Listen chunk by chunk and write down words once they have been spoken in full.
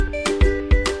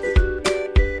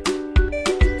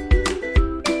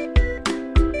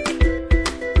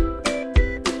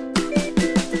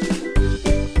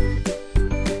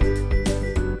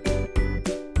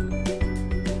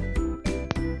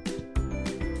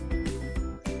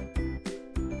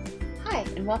Hi,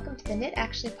 and welcome to the Knit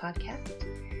Actually podcast.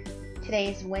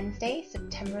 Today is Wednesday,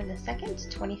 September the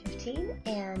 2nd, 2015,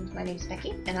 and my name is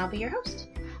Becky, and I'll be your host.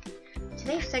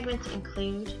 Today's segments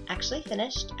include actually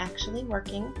finished, actually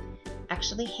working,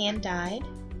 actually hand-dyed,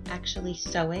 actually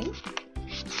sewing,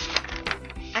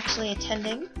 actually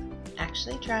attending,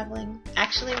 actually traveling,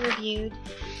 actually reviewed,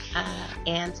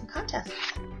 and some contests.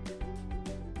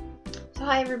 So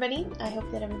hi everybody, I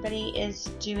hope that everybody is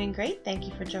doing great. Thank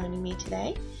you for joining me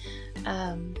today.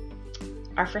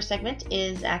 Our first segment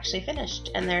is actually finished,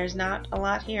 and there's not a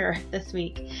lot here this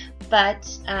week, but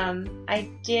I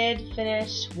did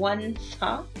finish one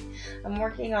sock. I'm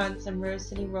working on some Rose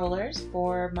City rollers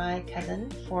for my cousin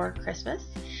for Christmas.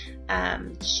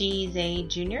 She's a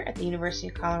junior at the University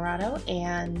of Colorado,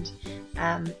 and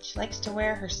she likes to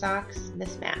wear her socks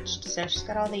mismatched. So she's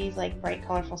got all these like bright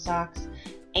colorful socks,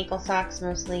 ankle socks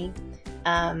mostly,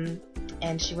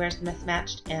 and she wears them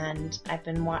mismatched, and I've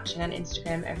been watching on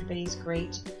Instagram everybody's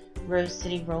great Rose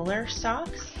City roller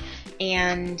socks,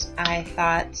 and I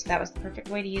thought that was the perfect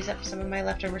way to use up some of my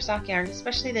leftover sock yarn,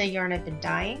 especially the yarn I've been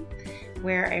dyeing,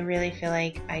 where I really feel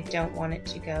like I don't want it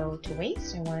to go to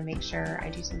waste. I want to make sure I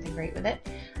do something great with it.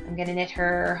 I'm going to knit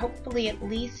her hopefully at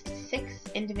least 6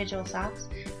 individual socks,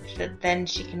 so then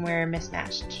she can wear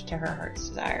mismatched to her heart's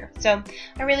desire. So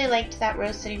I really liked that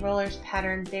Rose City Rollers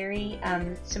pattern. Very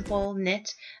simple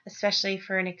knit, especially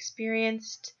for an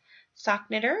experienced sock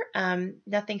knitter.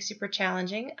 Nothing super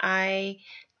challenging. I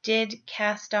did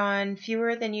cast on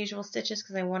fewer than usual stitches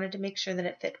because I wanted to make sure that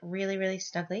it fit really, really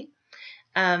snugly.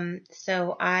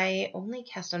 So I only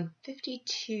cast on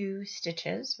 52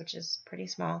 stitches, which is pretty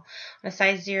small, on a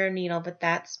size 0 needle, but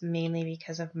that's mainly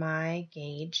because of my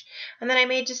gauge. And then I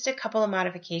made just a couple of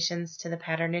modifications to the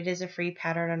pattern. It is a free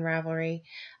pattern on Ravelry.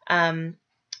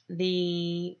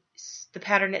 The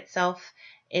pattern itself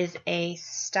is a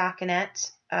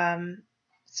stockinette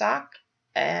sock,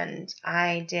 and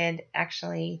I did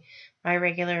actually my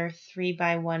regular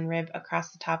 3x1 rib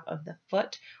across the top of the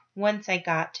foot. Once I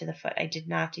got to the foot, I did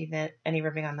not do any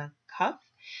ribbing on the cuff.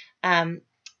 And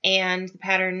the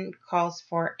pattern calls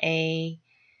for a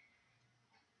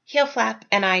heel flap,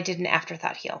 and I did an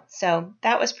afterthought heel. So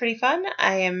that was pretty fun.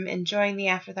 I am enjoying the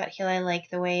afterthought heel. I like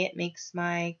the way it makes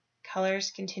my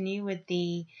colors continue with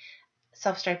the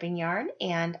self-striping yarn,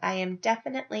 and I am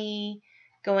definitely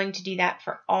going to do that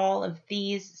for all of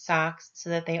these socks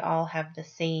so that they all have the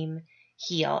same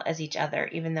heel as each other,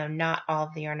 even though not all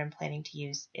of the yarn I'm planning to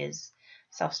use is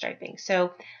self-striping.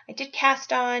 So I did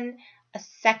cast on a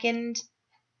second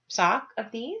sock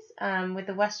of these with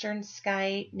the Western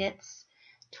Sky Knits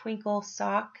Twinkle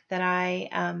sock that I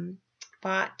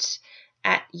bought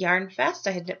at Yarn Fest.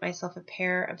 I had knit myself a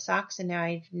pair of socks, and now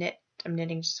I'm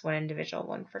knitting just one individual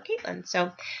one for Caitlin.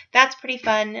 So that's pretty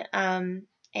fun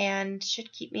and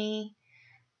should keep me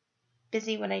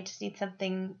busy when I just need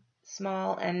something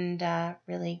small and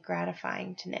really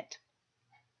gratifying to knit.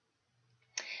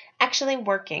 Actually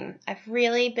working. I've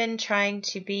really been trying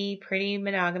to be pretty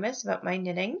monogamous about my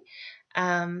knitting.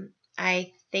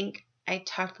 I think I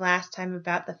talked last time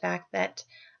about the fact that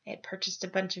I had purchased a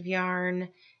bunch of yarn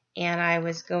and I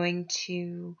was going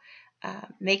to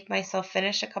make myself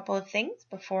finish a couple of things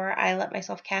before I let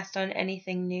myself cast on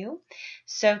anything new.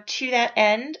 So to that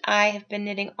end, I have been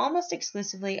knitting almost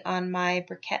exclusively on my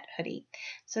Briquette hoodie.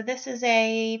 So this is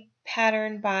a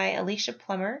pattern by Alicia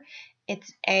Plummer.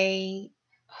 It's a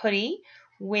hoodie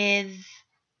that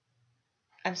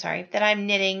I'm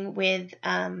knitting with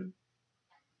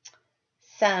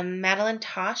some Madeline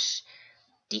Tosh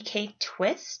DK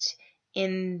Twist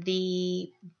in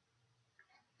the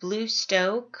Blue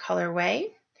Stowe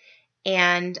colorway,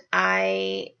 and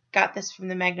I got this from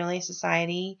the Magnolia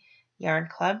Society Yarn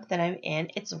Club that I'm in.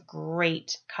 It's a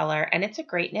great color, and it's a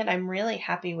great knit. I'm really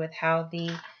happy with how the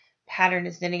pattern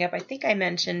is knitting up. I think I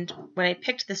mentioned when I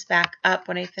picked this back up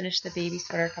when I finished the baby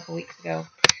sweater a couple weeks ago,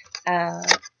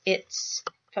 it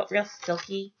felt real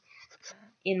silky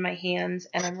in my hands,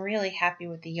 and I'm really happy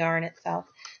with the yarn itself.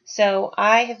 So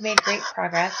I have made great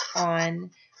progress on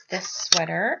this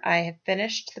sweater. I have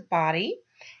finished the body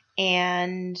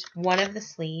and one of the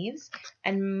sleeves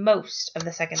and most of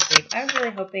the second sleeve. I was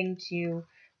really hoping to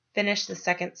finish the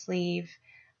second sleeve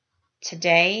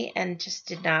today and just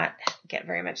did not get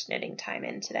very much knitting time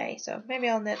in today. So maybe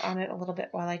I'll knit on it a little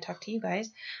bit while I talk to you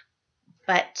guys.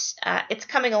 But it's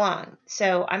coming along.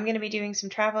 So I'm going to be doing some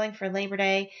traveling for Labor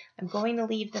Day. I'm going to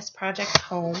leave this project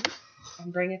home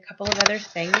and bring a couple of other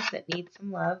things that need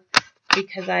some love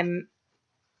because I'm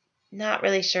not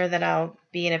really sure that I'll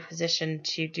be in a position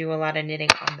to do a lot of knitting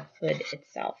on the hood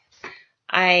itself.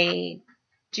 I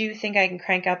do think I can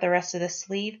crank out the rest of the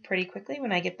sleeve pretty quickly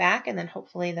when I get back, and then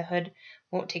hopefully the hood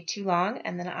won't take too long,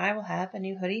 and then I will have a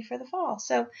new hoodie for the fall.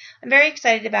 So I'm very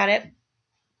excited about it.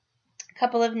 A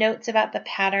couple of notes about the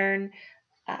pattern.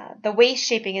 The waist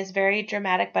shaping is very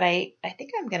dramatic, but I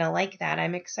think I'm going to like that.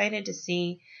 I'm excited to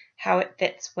see how it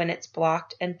fits when it's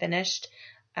blocked and finished.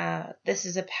 This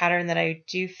is a pattern that I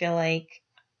do feel like,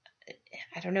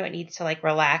 I don't know, it needs to like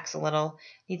relax a little.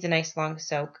 It needs a nice long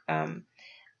soak.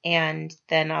 And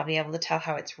then I'll be able to tell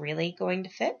how it's really going to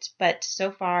fit. But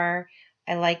so far,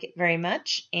 I like it very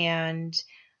much, and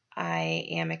I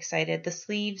am excited. The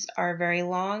sleeves are very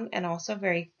long and also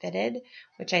very fitted,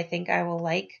 which I think I will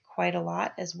like quite a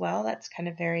lot as well. That's kind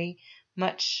of very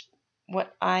much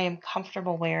what I am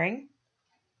comfortable wearing.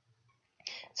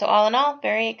 So all in all,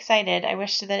 very excited. I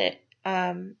wish that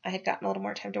I had gotten a little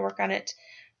more time to work on it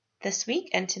this week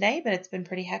and today, but it's been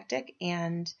pretty hectic,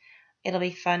 and it'll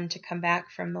be fun to come back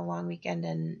from the long weekend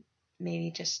and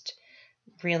maybe just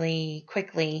really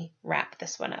quickly wrap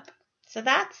this one up. So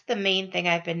that's the main thing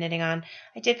I've been knitting on.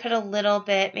 I did put a little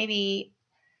bit, maybe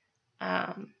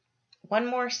one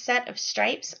more set of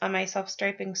stripes on my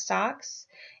self-striping socks,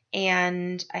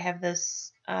 and I have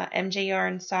this MJ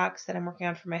yarn socks that I'm working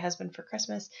on for my husband for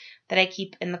Christmas that I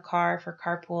keep in the car for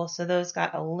carpool, so those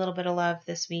got a little bit of love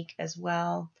this week as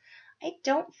well. I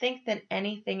don't think that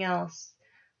anything else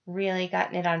really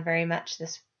got knit on very much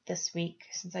this week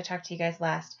since I talked to you guys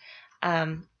last.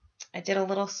 I did a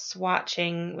little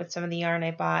swatching with some of the yarn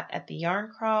I bought at the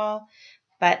yarn crawl,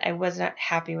 but I was not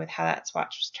happy with how that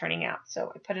swatch was turning out.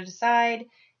 So I put it aside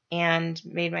and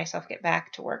made myself get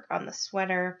back to work on the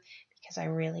sweater because I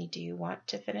really do want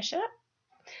to finish it up.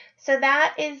 So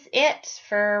that is it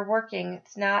for working.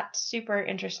 It's not super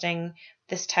interesting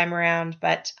this time around,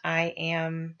 but I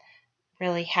am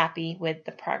really happy with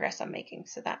the progress I'm making,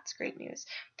 so that's great news.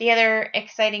 The other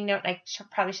exciting note, I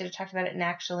probably should have talked about it and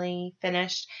actually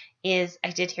finished, is I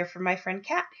did hear from my friend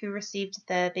Kat, who received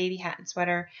the baby hat and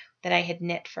sweater that I had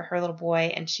knit for her little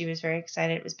boy, and she was very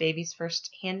excited. It was baby's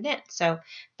first hand knit, so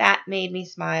that made me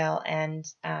smile, and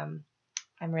I'm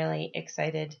really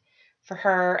excited for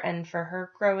her and for her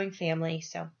growing family,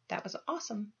 so that was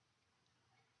awesome.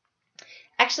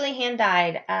 Actually hand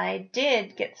dyed. I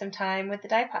did get some time with the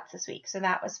dye pots this week, so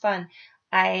that was fun.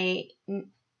 I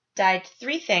dyed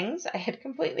 3 things. I had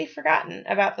completely forgotten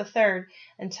about the third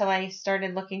until I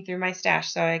started looking through my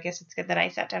stash, so I guess it's good that I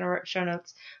sat down and wrote show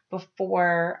notes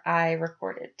before I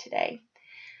recorded today.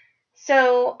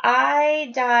 So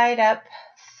I dyed up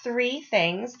 3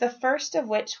 things, the first of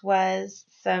which was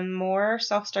some more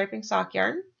self-striping sock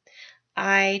yarn.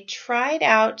 I tried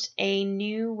out a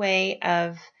new way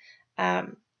of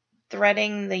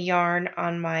threading the yarn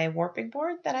on my warping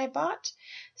board that I bought.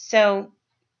 So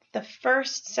the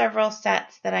first several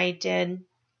sets that I did,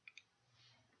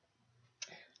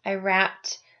 I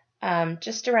wrapped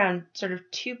just around sort of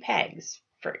 2 pegs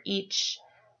for each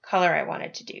color I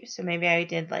wanted to do. So maybe I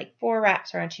did like 4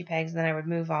 wraps around 2 pegs, and then I would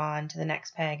move on to the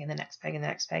next peg and the next peg and the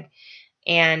next peg.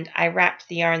 And I wrapped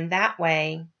the yarn that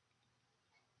way.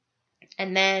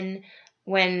 And then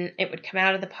when it would come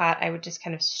out of the pot, I would just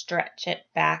kind of stretch it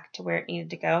back to where it needed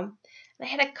to go. And I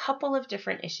had a couple of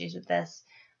different issues with this.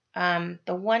 The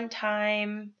one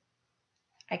time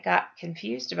I got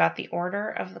confused about the order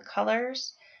of the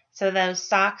colors. So those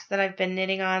socks that I've been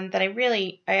knitting on that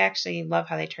I actually love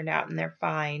how they turned out and they're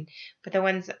fine. But the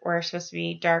ones that were supposed to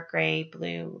be dark gray,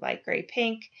 blue, light gray,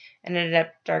 pink, and ended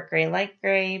up dark gray, light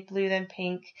gray, blue, then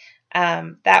pink.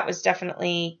 That was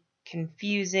definitely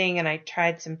confusing, and I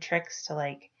tried some tricks to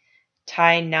like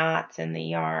tie knots in the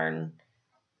yarn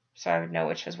so I would know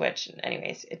which was which. And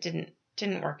anyways, it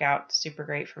didn't work out super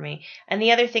great for me. And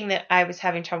the other thing that I was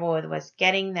having trouble with was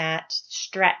getting that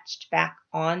stretched back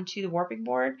onto the warping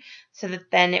board so that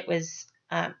then it was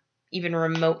even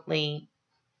remotely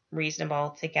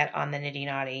reasonable to get on the Niddy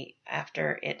Noddy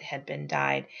after it had been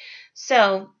dyed.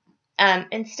 So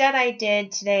instead I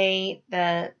did today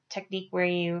the technique where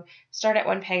you start at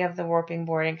one peg of the warping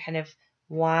board and kind of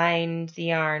wind the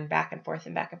yarn back and forth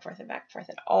and back and forth and back and forth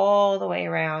and all the way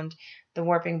around the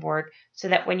warping board so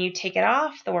that when you take it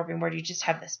off the warping board, you just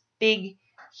have this big,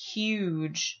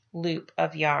 huge loop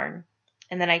of yarn.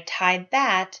 And then I tied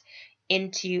that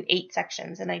into 8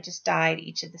 sections, and I just dyed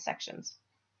each of the sections.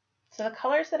 So the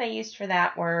colors that I used for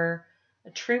that were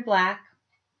a true black.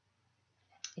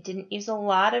 I didn't use a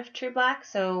lot of true black,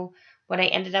 so what I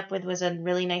ended up with was a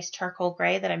really nice charcoal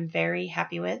gray that I'm very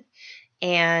happy with.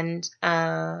 And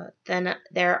then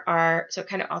there are, so it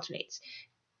kind of alternates.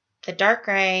 The dark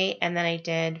gray, and then I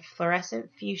did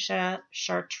fluorescent fuchsia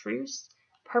chartreuse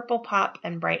Purple Pop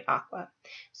and Bright Aqua.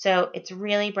 So it's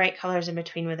really bright colors in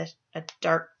between with a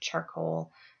dark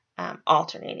charcoal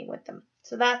alternating with them.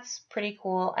 So that's pretty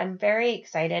cool. I'm very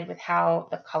excited with how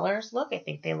the colors look. I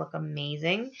think they look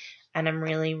amazing, and I'm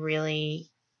really, really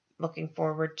looking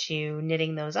forward to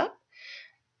knitting those up.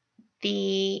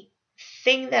 The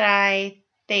thing that I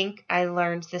think I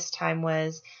learned this time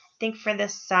was, I think for the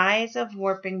size of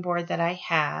warping board that I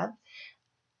have,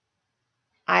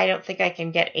 I don't think I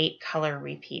can get 8 color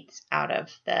repeats out of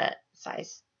the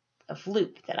size of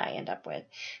loop that I end up with.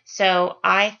 So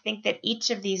I think that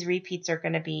each of these repeats are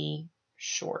going to be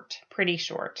short, pretty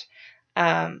short.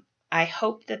 I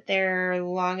hope that they're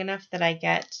long enough that I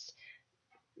get,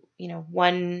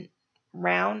 one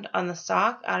round on the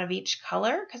sock out of each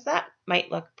color, because that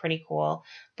might look pretty cool.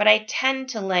 But I tend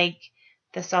to like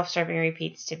the self-striping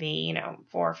repeats to be,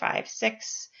 4, 5,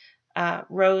 6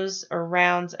 rows or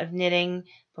rounds of knitting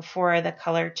before the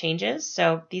color changes.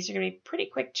 So these are going to be pretty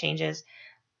quick changes,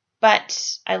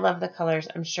 but I love the colors.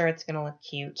 I'm sure it's going to look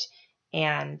cute,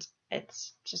 and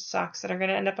it's just socks that are going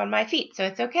to end up on my feet. So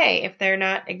it's okay if they're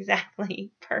not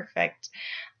exactly perfect.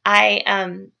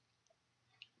 I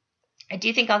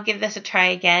do think I'll give this a try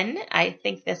again. I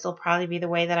think this will probably be the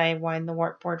way that I wind the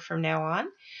warp board from now on.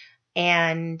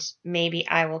 And maybe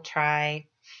I will try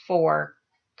 4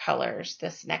 colors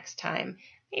this next time.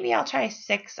 Maybe I'll try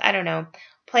 6. I don't know.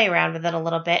 Play around with it a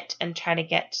little bit and try to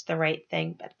get the right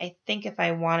thing. But I think if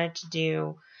I wanted to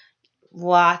do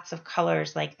lots of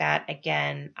colors like that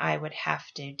again, I would have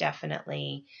to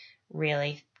definitely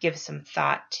really give some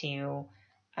thought to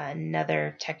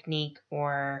another technique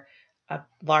or a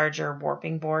larger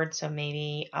warping board. So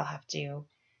maybe I'll have to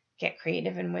get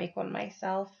creative and make one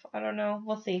myself. I don't know.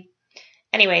 We'll see.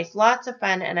 Anyways, lots of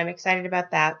fun, and I'm excited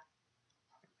about that.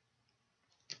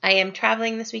 I am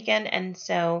traveling this weekend, and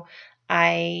so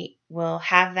I will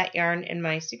have that yarn in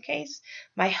my suitcase.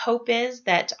 My hope is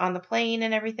that on the plane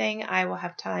and everything, I will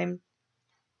have time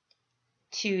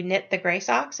to knit the gray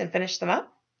socks and finish them up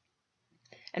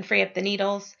and free up the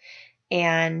needles.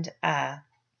 And then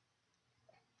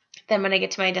when I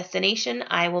get to my destination,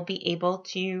 I will be able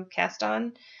to cast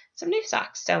on some new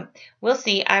socks. So we'll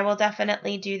see. I will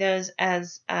definitely do those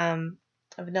as a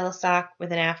vanilla sock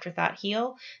with an afterthought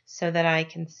heel so that I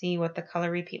can see what the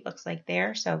color repeat looks like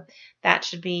there. So that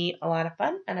should be a lot of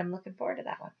fun, and I'm looking forward to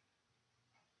that one.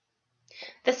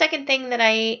 The second thing that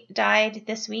I dyed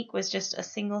this week was just a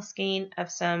single skein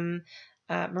of some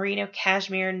merino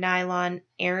cashmere nylon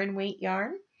Aran weight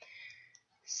yarn.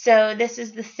 So this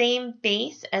is the same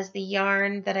base as the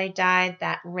yarn that I dyed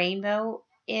that rainbow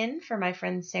in for my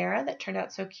friend Sarah that turned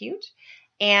out so cute.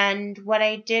 And what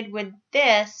I did with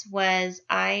this was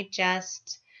I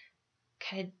just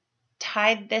kind of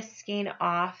tied this skein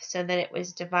off so that it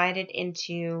was divided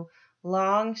into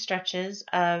long stretches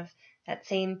of that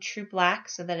same true black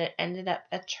so that it ended up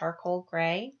a charcoal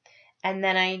gray. And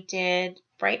then I did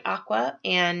bright aqua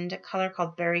and a color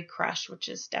called Berry Crush, which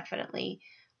is definitely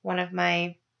one of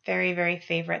my very, very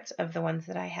favorites of the ones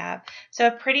that I have. So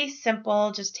a pretty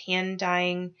simple, just hand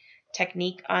dyeing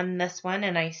technique on this one,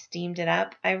 and I steamed it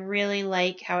up. I really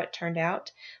like how it turned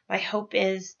out. My hope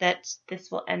is that this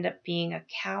will end up being a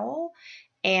cowl,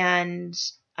 and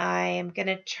I am going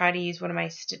to try to use one of my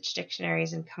stitch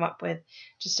dictionaries and come up with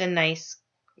just a nice,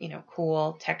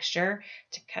 cool texture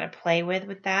to kind of play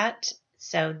with that.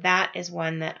 So that is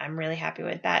one that I'm really happy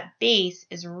with. That base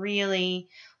is really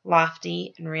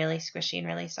lofty and really squishy and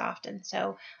really soft, and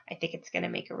so I think it's going to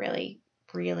make a really,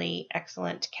 really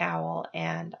excellent cowl,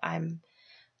 and I'm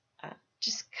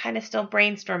just kind of still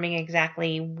brainstorming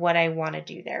exactly what I want to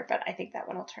do there, but I think that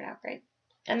one will turn out great.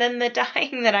 And then the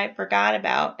dyeing that I forgot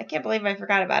about, I can't believe I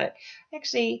forgot about it. I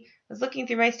actually was looking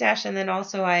through my stash, and then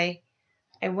also I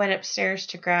went upstairs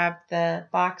to grab the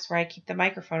box where I keep the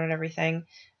microphone and everything,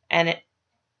 and it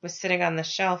was sitting on the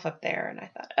shelf up there, and I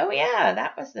thought, oh yeah,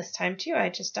 that was this time too. I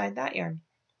just dyed that yarn.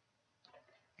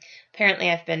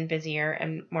 Apparently I've been busier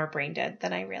and more brain dead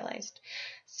than I realized.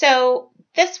 So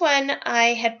this one,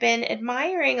 I had been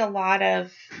admiring a lot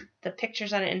of the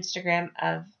pictures on Instagram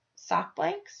of sock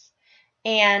blanks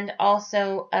and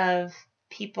also of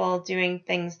people doing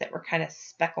things that were kind of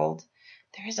speckled.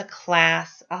 There is a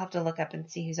class, I'll have to look up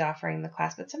and see who's offering the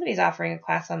class, but somebody's offering a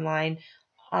class online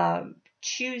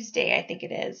Tuesday, I think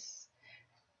it is,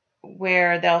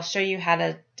 where they'll show you how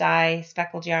to dye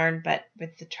speckled yarn, but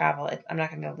with the travel, I'm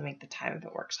not going to be able to make the time if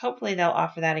it works. Hopefully they'll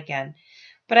offer that again.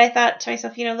 But I thought to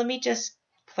myself, let me just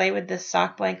play with this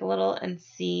sock blank a little and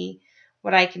see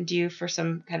what I can do for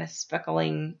some kind of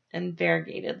speckling and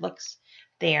variegated looks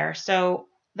there. So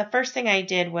the first thing I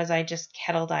did was I just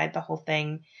kettle dyed the whole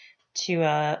thing to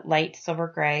a light silver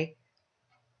gray.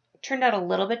 turned out a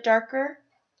little bit darker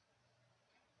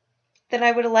than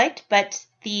I would have liked, but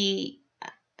the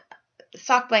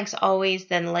sock blanks always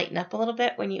then lighten up a little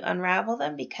bit when you unravel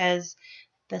them, because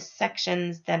the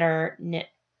sections that are knit,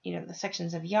 the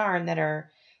sections of yarn that are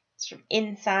sort of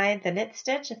inside the knit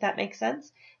stitch, if that makes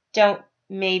sense, don't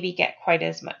maybe get quite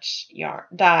as much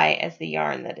dye as the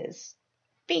yarn that is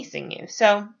facing you.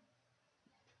 So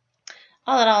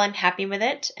all in all, I'm happy with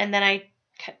it. And then I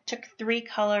took 3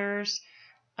 colors,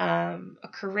 a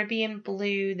Caribbean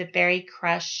blue, the Berry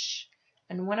Crush,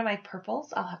 and one of my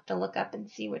purples. I'll have to look up and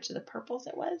see which of the purples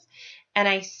it was. And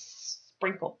I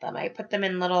sprinkled them. I put them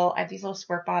in I have these little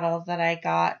squirt bottles that I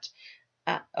got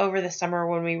over the summer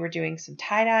when we were doing some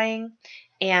tie-dyeing.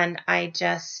 And I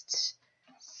just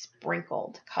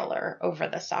sprinkled color over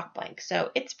the sock blank.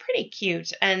 So it's pretty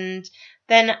cute. And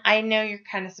then I know you're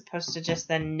kind of supposed to just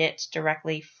then knit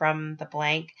directly from the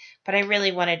blank, but I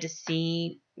really wanted to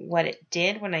see what it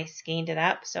did when I skeined it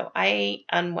up. So I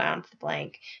unwound the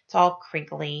blank. It's all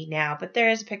crinkly now, but there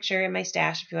is a picture in my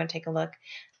stash if you want to take a look.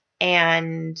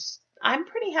 And I'm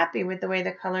pretty happy with the way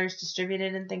the color is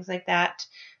distributed and things like that.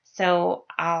 So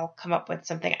I'll come up with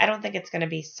something. I don't think it's going to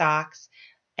be socks.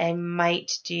 I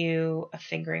might do a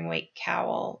fingering weight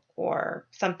cowl or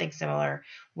something similar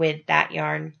with that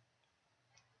yarn.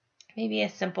 Maybe a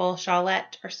simple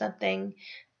shawlette or something.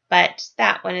 But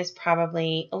that one is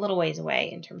probably a little ways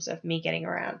away in terms of me getting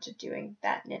around to doing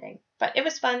that knitting. But it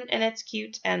was fun and it's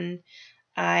cute, and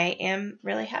I am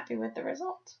really happy with the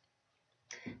result.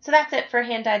 So that's it for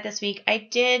hand dyed this week. I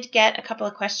did get a couple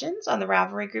of questions on the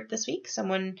Ravelry group this week.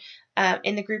 Someone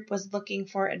in the group was looking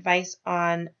for advice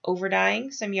on over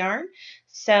dyeing some yarn.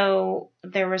 So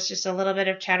there was just a little bit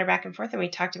of chatter back and forth, and we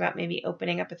talked about maybe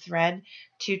opening up a thread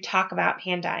to talk about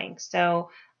hand dyeing. So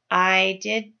I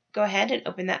did go ahead and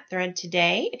open that thread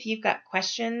today. If you've got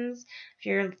questions, if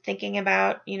you're thinking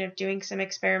about, doing some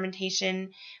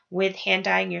experimentation with hand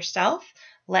dyeing yourself,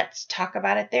 let's talk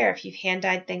about it there. If you've hand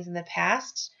dyed things in the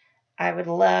past, I would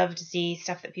love to see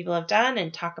stuff that people have done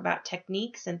and talk about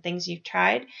techniques and things you've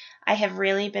tried. I have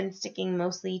really been sticking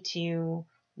mostly to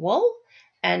wool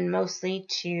and mostly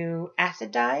to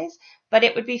acid dyes, but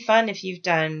it would be fun if you've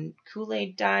done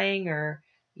Kool-Aid dyeing or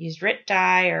used RIT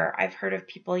dye, or I've heard of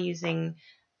people using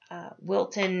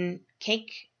Wilton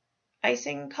cake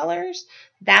icing colors.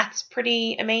 That's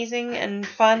pretty amazing and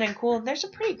fun and cool. There's a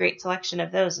pretty great selection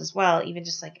of those as well, even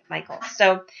just like at Michael's.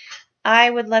 So I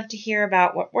would love to hear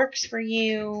about what works for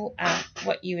you,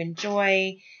 what you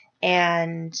enjoy,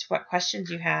 and what questions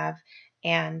you have,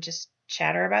 and just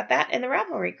chatter about that in the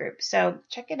Ravelry group. So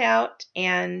check it out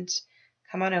and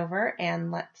come on over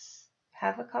and let's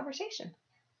have a conversation.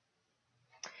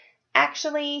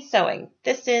 Actually sewing.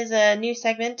 This is a new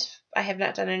segment. I have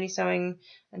not done any sewing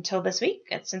until this week,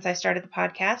 since I started the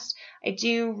podcast. I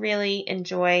do really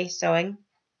enjoy sewing.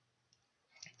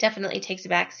 Definitely takes a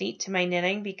back seat to my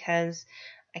knitting because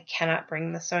I cannot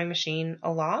bring the sewing machine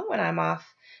along when I'm off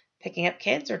picking up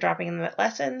kids or dropping them at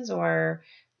lessons or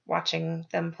watching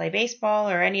them play baseball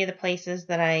or any of the places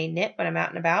that I knit when I'm out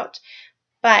and about.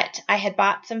 But I had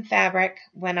bought some fabric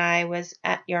when I was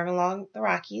at Yarn Along the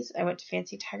Rockies. I went to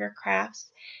Fancy Tiger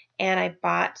Crafts and I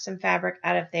bought some fabric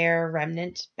out of their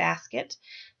remnant basket.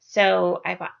 So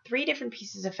I bought 3 different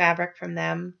pieces of fabric from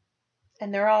them,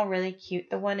 and they're all really cute.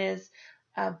 The one is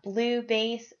a blue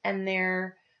base, and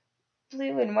they're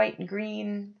blue and white and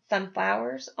green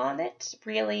sunflowers on it.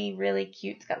 Really, really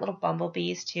cute. It's got little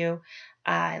bumblebees too.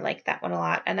 I like that one a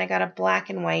lot. And I got a black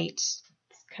and white,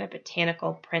 kind of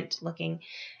botanical print looking.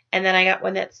 And then I got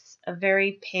one that's a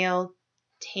very pale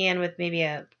tan with maybe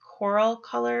a coral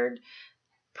colored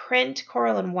print,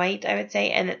 coral and white, I would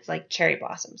say, and it's like cherry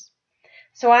blossoms.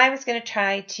 So I was going to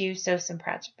try to sew some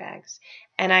project bags,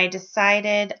 and I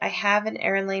decided I have an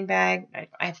Erin Lane bag.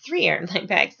 I have 3 Erin Lane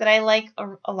bags that I like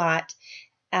a lot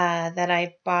that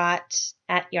I bought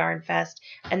at Yarn Fest,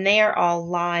 and they are all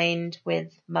lined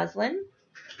with muslin.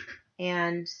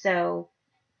 And so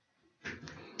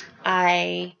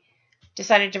I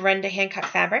decided to run to Hancock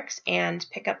Fabrics and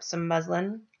pick up some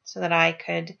muslin so that I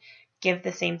could give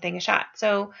the same thing a shot.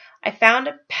 So I found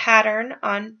a pattern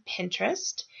on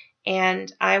Pinterest,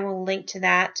 and I will link to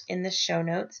that in the show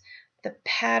notes. The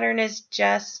pattern is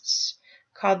just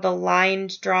called the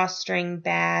Lined Drawstring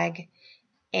Bag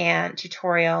and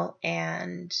Tutorial,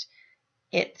 and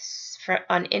it's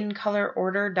on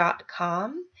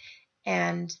incolororder.com,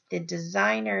 and the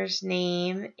designer's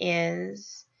name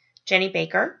is Jenny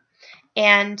Baker.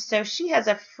 And so she has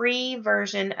a free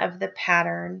version of the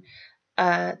pattern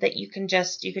that you could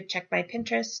check my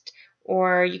Pinterest,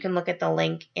 or you can look at the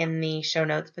link in the show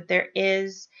notes. But there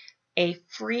is a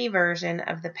free version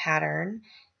of the pattern,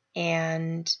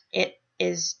 and it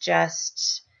is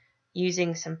just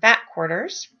using some fat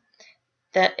quarters.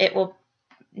 That it will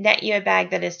net you a bag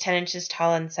that is 10 inches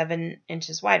tall and 7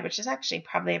 inches wide, which is actually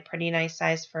probably a pretty nice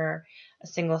size for a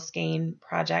single skein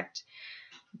project.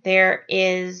 Her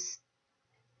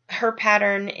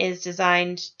pattern is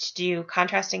designed to do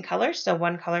contrasting colors, so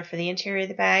one color for the interior of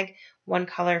the bag, one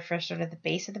color for sort of the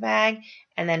base of the bag,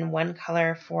 and then one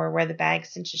color for where the bag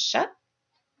cinches shut.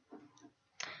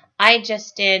 I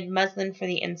just did muslin for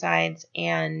the insides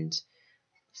and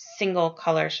single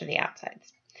colors for the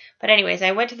outsides. But anyways,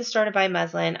 I went to the store to buy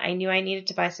muslin. I knew I needed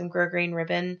to buy some grosgrain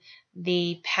ribbon.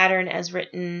 The pattern as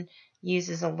written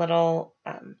uses a little,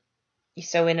 you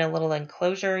sew in a little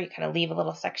enclosure. You kind of leave a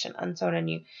little section unsewn,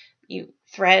 and you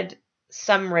thread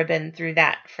some ribbon through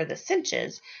that for the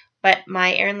cinches. But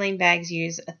my Erin Lane bags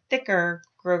use a thicker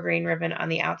grosgrain ribbon on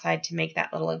the outside to make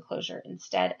that little enclosure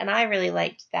instead. And I really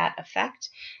liked that effect.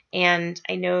 And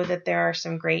I know that there are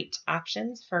some great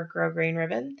options for grosgrain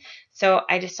ribbon. So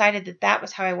I decided that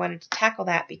was how I wanted to tackle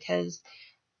that, because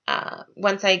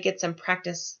once I get some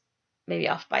practice, maybe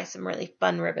I'll buy some really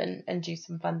fun ribbon and do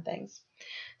some fun things.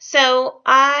 So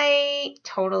I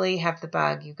totally have the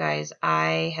bug, you guys.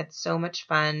 I had so much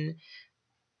fun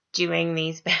doing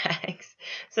these bags.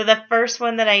 So the first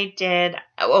one that I did,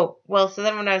 so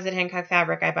then when I was at Hancock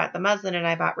Fabric, I bought the muslin and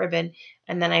I bought ribbon,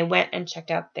 and then I went and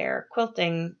checked out their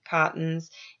quilting cottons,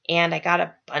 and I got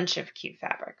a bunch of cute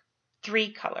fabric.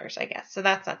 3 colors, I guess. So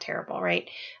that's not terrible, right?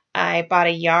 I bought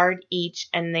a yard each,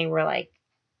 and they were like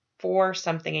 $4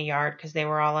 something a yard because they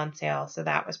were all on sale. So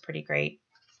that was pretty great.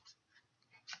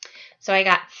 So I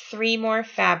got 3 more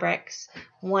fabrics.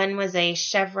 One was a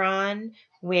chevron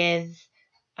with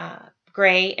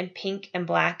gray and pink and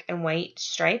black and white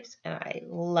stripes, and I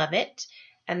love it.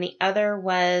 And the other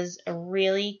was a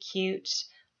really cute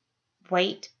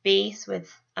white base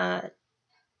with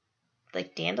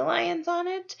like dandelions on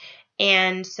it.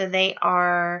 And so they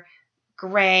are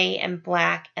gray and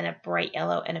black and a bright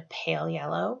yellow and a pale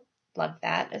yellow. Love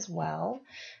that as well.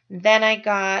 Then I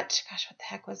got, what the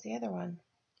heck was the other one?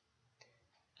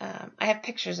 I have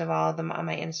pictures of all of them on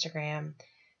my Instagram.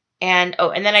 And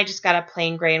then I just got a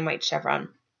plain gray and white chevron.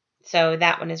 So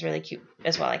that one is really cute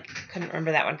as well. I couldn't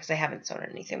remember that one because I haven't sewn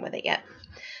anything with it yet.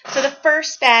 So the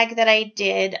first bag that I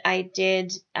did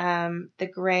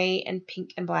the gray and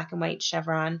pink and black and white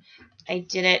chevron. I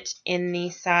did it in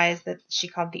the size that she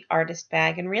called the artist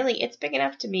bag. And really, it's big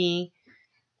enough to be,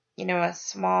 a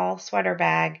small sweater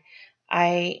bag.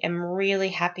 I am really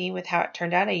happy with how it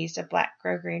turned out. I used a black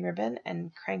grosgrain ribbon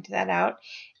and cranked that out.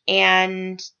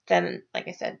 And then, like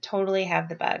I said, totally have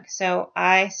the bug. So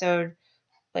I sewed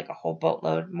like a whole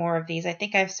boatload more of these. I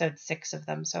think I've sewed 6 of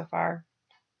them so far.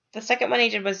 The second one I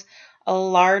did was a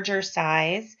larger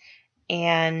size,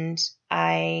 and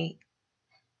I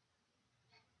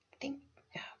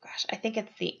think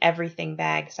it's the everything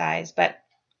bag size, but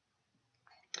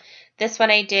this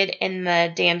one I did in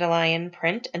the dandelion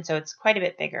print, and so it's quite a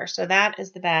bit bigger. So that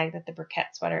is the bag that the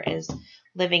Briquette sweater is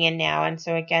living in now. And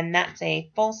so again, that's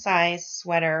a full-size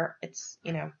sweater. It's,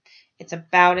 it's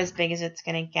about as big as it's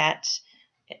going to get.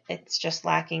 It's just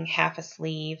lacking half a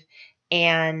sleeve.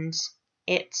 And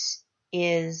it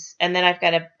is, and then I've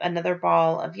got another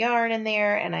ball of yarn in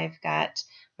there, and I've got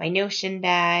my Notion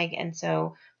bag. And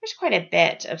so there's quite a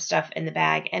bit of stuff in the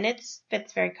bag, and it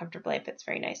fits very comfortably. It fits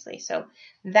very nicely. So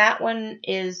that one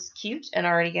is cute and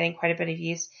already getting quite a bit of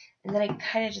use. And then I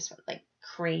kind of just went like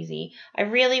crazy. I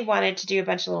really wanted to do a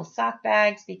bunch of little sock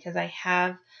bags because I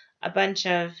have a bunch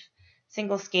of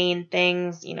single skein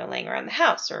things, laying around the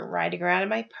house or riding around in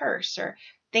my purse or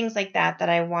things like that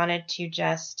I wanted to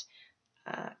just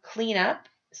clean up.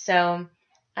 So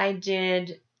I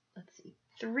did,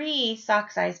 3 sock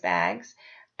size bags.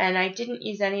 And I didn't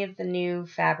use any of the new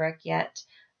fabric yet.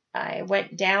 I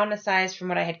went down a size from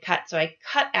what I had cut. So I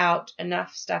cut out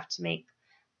enough stuff to make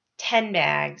 10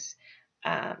 bags.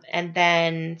 And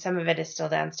then some of it is still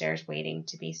downstairs waiting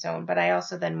to be sewn. But I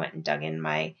also then went and dug in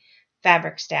my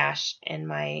fabric stash in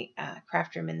my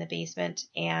craft room in the basement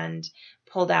and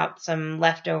pulled out some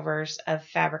leftovers of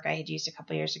fabric I had used a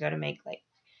couple years ago to make like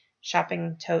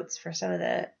shopping totes for some of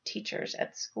the teachers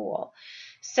at school.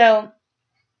 So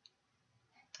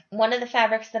one of the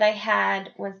fabrics that I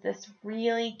had was this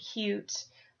really cute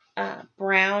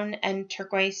brown and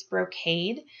turquoise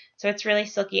brocade. So it's really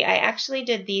silky. I actually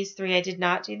did these 3. I did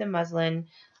not do the muslin.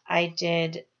 I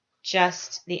did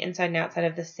just the inside and outside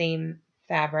of the same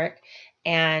fabric.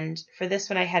 And for this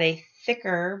one, I had a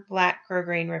thicker black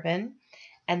grosgrain ribbon.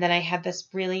 And then I had this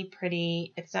really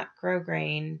pretty, it's not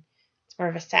grosgrain, it's more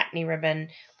of a satiny ribbon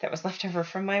that was left over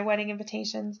from my wedding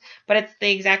invitations. But it's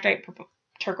the exact right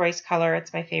turquoise color.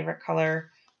 It's my favorite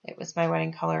color. It was my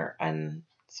wedding color, and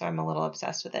so I'm a little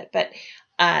obsessed with it. But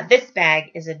this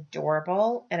bag is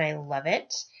adorable, and I love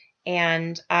it.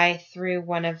 And I threw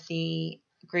one of the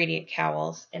gradient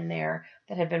cowls in there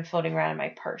that had been floating around in my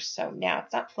purse. So now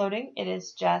it's not floating. It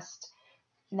is just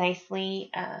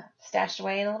nicely stashed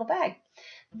away in a little bag.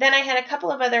 Then I had a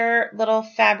couple of other little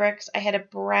fabrics. I had a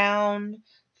brown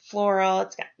floral.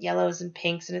 It's got yellows and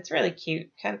pinks, and it's really cute.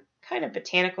 Kind of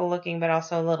botanical looking, but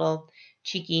also a little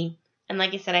cheeky. And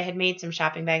like I said, I had made some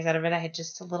shopping bags out of it. I had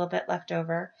just a little bit left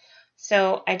over.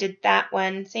 So I did that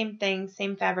one. Same thing,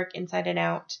 same fabric inside and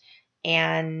out.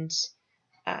 And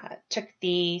took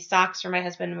the socks for my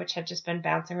husband, which had just been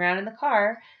bouncing around in the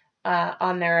car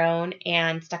on their own,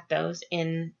 and stuck those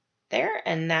in there,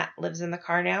 and that lives in the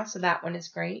car now, so that one is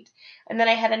great. And then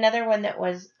I had another one that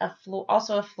was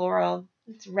also a floral.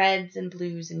 It's reds and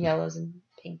blues and yellows and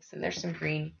pinks, and there's some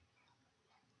green.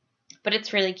 But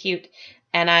it's really cute,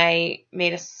 and I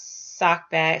made a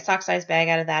sock size bag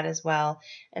out of that as well.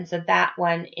 And so that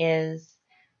one is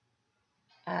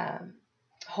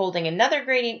holding another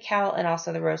gradient cowl and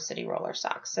also the Rose City roller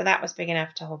socks. So that was big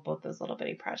enough to hold both those little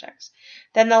bitty projects.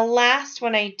 Then the last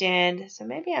one I did, so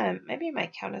maybe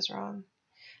my count is wrong,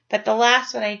 but the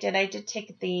last one I did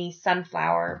take the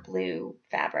sunflower blue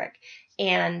fabric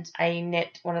and I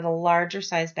knit one of the larger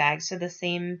size bags, so the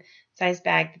same size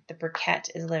bag that the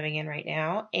Briquette is living in right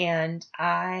now, and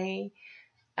I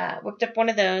whipped up one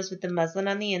of those with the muslin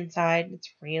on the inside.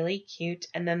 It's really cute.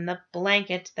 And then the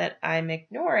blanket that I'm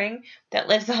ignoring that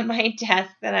lives on my desk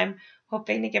that I'm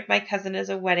hoping to give my cousin as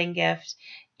a wedding gift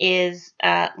is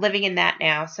living in that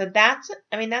now. So that's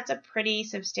a pretty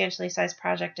substantially sized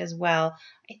project as well.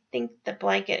 I think the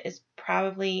blanket is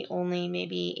probably only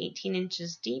maybe 18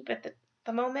 inches deep at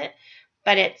the moment,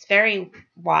 but it's very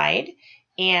wide.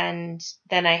 And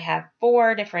then I have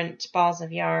 4 different balls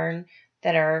of yarn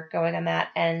that are going on that,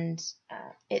 and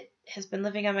it has been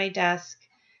living on my desk,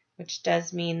 which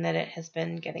does mean that it has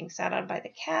been getting sat on by the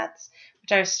cats,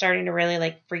 which I was starting to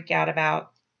really freak out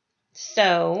about.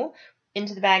 So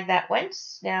into the bag that went.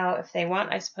 Now, if they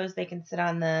want, I suppose they can sit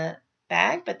on the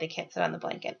bag, but they can't sit on the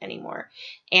blanket anymore.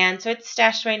 And so it's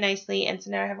stashed away nicely, and so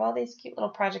now I have all these cute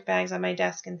little project bags on my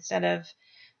desk instead of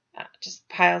just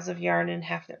piles of yarn and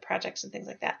half-knit projects and things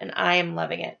like that, and I am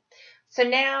loving it. So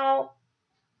now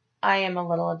I am a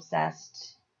little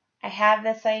obsessed. I have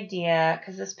this idea,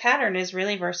 because this pattern is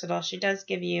really versatile. She does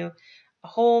give you a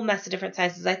whole mess of different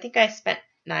sizes. I think I spent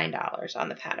 $9 on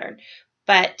the pattern,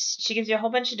 but she gives you a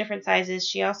whole bunch of different sizes.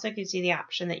 She also gives you the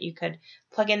option that you could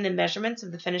plug in the measurements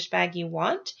of the finished bag you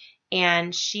want,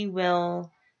 and she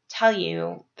will tell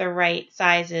you the right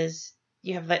sizes.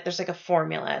 You have there's a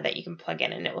formula that you can plug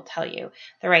in, and it will tell you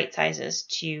the right sizes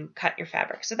to cut your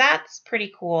fabric. So that's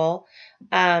pretty cool.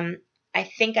 I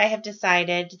think I have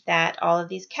decided that all of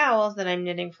these cowls that I'm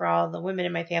knitting for all the women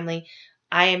in my family,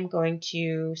 I am going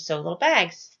to sew little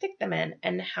bags, stick them in.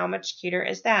 And how much cuter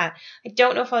is that? I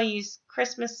don't know if I'll use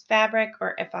Christmas fabric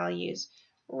or if I'll use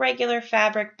regular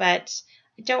fabric, but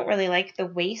I don't really like the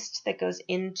waste that goes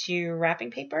into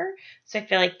wrapping paper. So I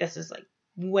feel like this is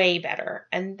way better.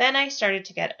 And then I started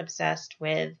to get obsessed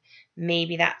with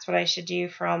maybe that's what I should do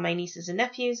for all my nieces and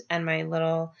nephews and my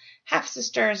little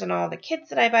half-sisters and all the kids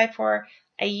that I buy for.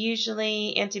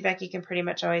 Auntie Becky can pretty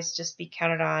much always just be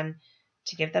counted on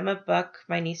to give them a book.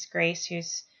 My niece Grace,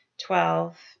 who's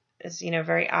 12, is,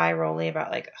 very eye-rolly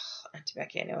about Auntie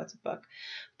Becky, I know it's a book.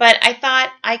 But I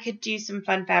thought I could do some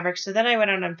fun fabrics. So then I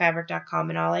went on fabric.com,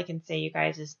 and all I can say, you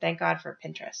guys, is thank God for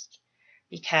Pinterest.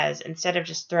 Because instead of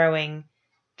just throwing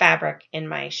fabric in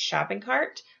my shopping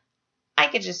cart, I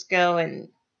could just go and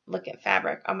look at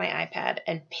fabric on my iPad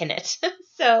and pin it.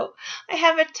 So I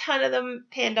have a ton of them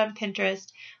pinned on Pinterest,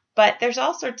 but there's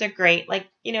all sorts of great,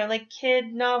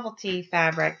 kid novelty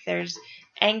fabric. There's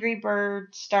Angry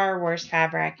Bird Star Wars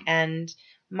fabric, and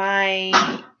my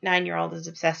 9-year-old is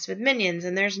obsessed with Minions,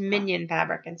 and there's Minion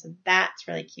fabric, and so that's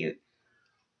really cute.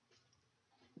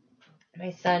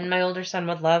 My older son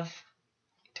would love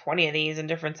 20 of these in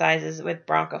different sizes with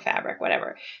Bronco fabric,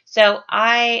 whatever. So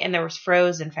and there was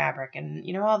Frozen fabric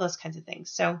and, all those kinds of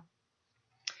things. So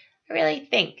I really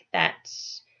think that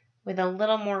with a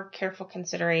little more careful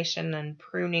consideration and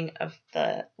pruning of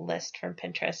the list from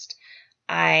Pinterest,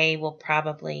 I will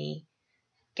probably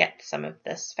get some of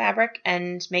this fabric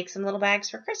and make some little bags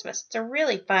for Christmas. It's a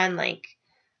really fun,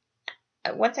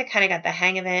 once I kind of got the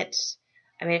hang of it,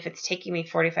 if it's taking me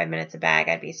 45 minutes a bag,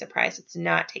 I'd be surprised. It's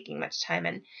not taking much time.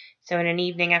 And so in an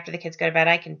evening after the kids go to bed,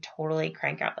 I can totally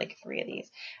crank out 3 of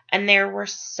these. And there were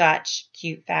such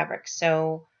cute fabrics.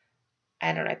 So,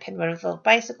 I don't know, I pinned one with little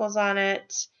bicycles on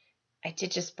it. I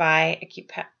did just buy a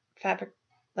cute fabric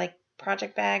like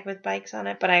project bag with bikes on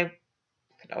it, but I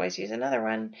could always use another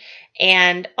one.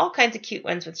 And all kinds of cute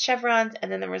ones with chevrons.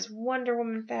 And then there was Wonder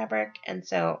Woman fabric. And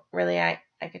so really I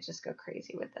could just go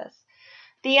crazy with this.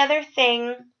 The other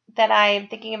thing that I'm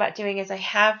thinking about doing is I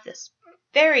have this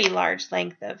very large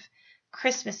length of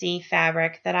Christmassy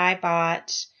fabric that I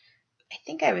bought. I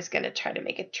think I was going to try to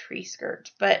make a tree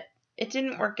skirt, but it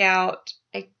didn't work out.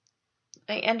 I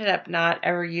ended up not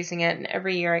ever using it. And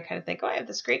every year I kind of think, oh, I have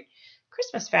this great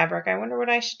Christmas fabric. I wonder what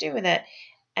I should do with it.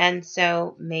 And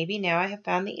so maybe now I have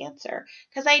found the answer,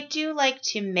 because I do like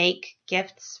to make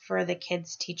gifts for the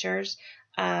kids' teachers.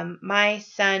 My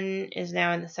son is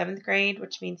now in the 7th grade,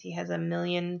 which means he has a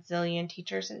million zillion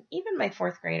teachers. And even my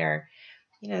 4th grader,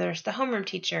 there's the homeroom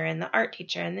teacher and the art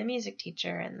teacher and the music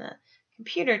teacher and the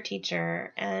computer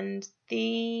teacher and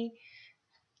the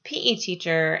PE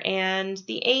teacher and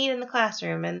the aide in the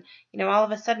classroom. And, all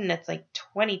of a sudden it's like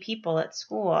 20 people at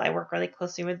school. I work really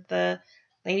closely with the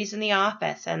ladies in the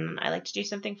office, and I like to do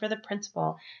something for the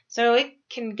principal. So it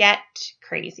can get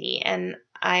crazy. And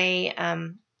I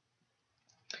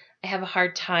have a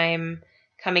hard time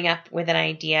coming up with an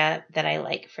idea that I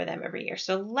like for them every year.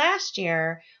 So last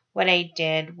year, what I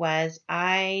did was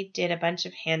I did a bunch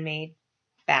of handmade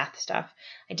bath stuff.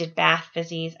 I did bath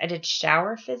fizzies. I did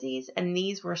shower fizzies, and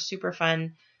these were super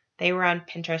fun. They were on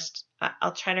Pinterest.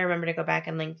 I'll try to remember to go back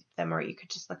and link them, or you could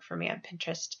just look for me on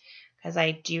Pinterest, because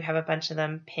I do have a bunch of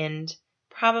them pinned,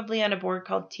 probably on a board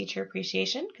called Teacher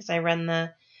Appreciation, because I run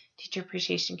the Teacher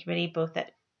Appreciation Committee both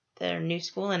at their new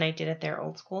school and I did at their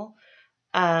old school.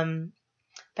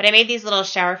 But I made these little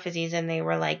shower fizzies, and they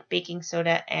were like baking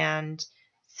soda and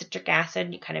citric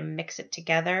acid. You kind of mix it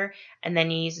together, and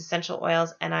then you use essential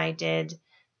oils, and I did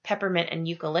peppermint and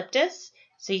eucalyptus.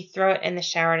 So you throw it in the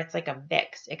shower, and it's like a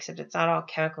Vicks, except it's not all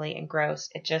chemically and gross.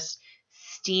 It just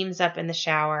steams up in the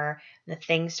shower, the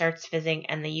thing starts fizzing,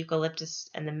 and the eucalyptus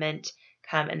and the mint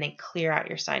come and they clear out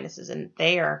your sinuses, and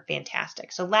they are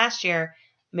fantastic. So last year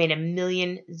I made a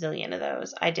million zillion of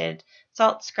those. I did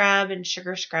salt scrub and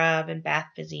sugar scrub and bath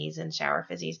fizzies and shower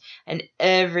fizzies, and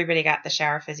everybody got the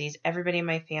shower fizzies. Everybody in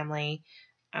my family,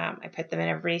 I put them in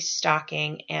everybody's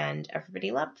stocking, and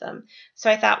everybody loved them. So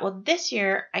I thought, well, this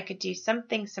year I could do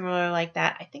something similar like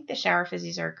that. I think the shower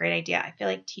fizzies are a great idea. I feel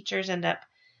like teachers end up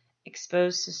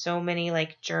exposed to so many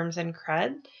like germs and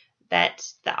crud that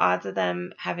the odds of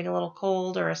them having a little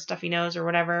cold or a stuffy nose or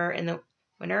whatever in the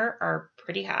winter are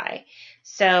pretty high.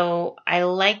 So I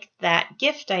like that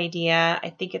gift idea. I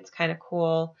think it's kind of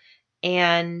cool.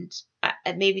 And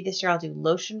maybe this year I'll do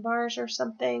lotion bars or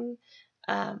something.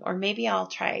 Or maybe I'll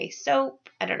try soap.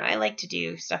 I don't know. I like to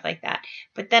do stuff like that.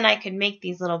 But then I could make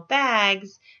these little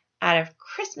bags out of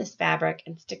Christmas fabric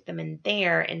and stick them in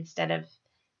there instead of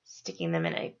sticking them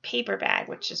in a paper bag,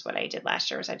 which is what I did last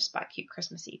year. Was I just bought cute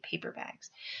Christmassy paper bags.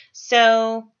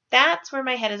 So that's where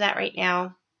my head is at right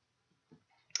now.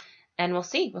 And we'll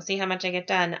see. We'll see how much I get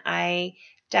done. I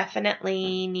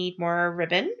definitely need more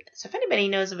ribbon. So if anybody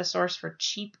knows of a source for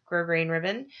cheap grosgrain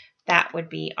ribbon, that would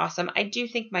be awesome. I do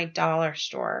think my dollar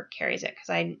store carries it, because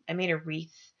I made a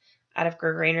wreath out of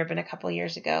grosgrain ribbon a couple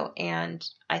years ago, and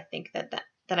I think that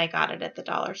I got it at the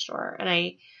dollar store. And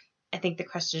I think the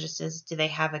question just is, do they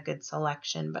have a good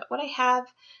selection? But what I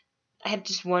have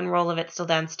just one roll of it still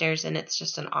downstairs, and it's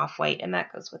just an off-white, and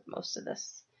that goes with most of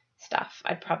this stuff.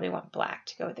 I'd probably want black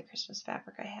to go with the Christmas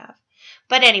fabric I have.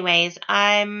 But anyways,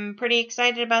 I'm pretty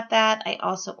excited about that. I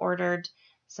also ordered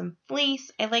some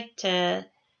fleece.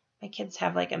 My kids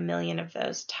have like a million of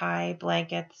those tie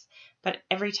blankets, but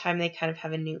every time they kind of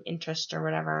have a new interest or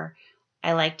whatever,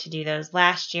 I like to do those.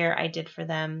 Last year I did for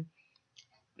them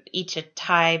each a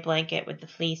tie blanket with the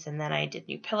fleece, and then I did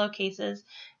new pillowcases.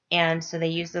 And so they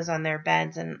use those on their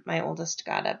beds, and my oldest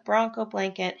got a Bronco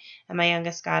blanket, and my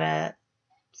youngest got a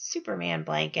Superman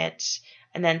blanket,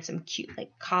 and then some cute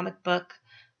like comic book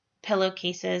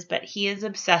pillowcases. But he is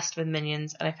obsessed with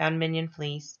Minions, and I found Minion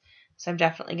fleece, so I'm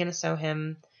definitely going to sew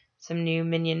him some new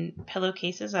Minion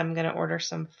pillowcases. I'm going to order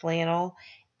some flannel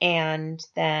and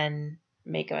then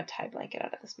make him a tie blanket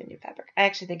out of this Minion fabric. I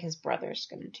actually think his brother's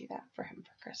going to do that for him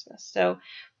for Christmas. So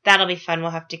that'll be fun.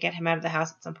 We'll have to get him out of the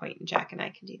house at some point, and Jack and I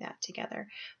can do that together.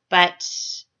 But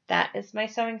that is my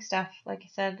sewing stuff. Like I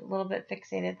said, a little bit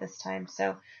fixated this time.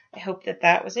 So I hope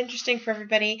that was interesting for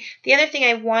everybody. The other thing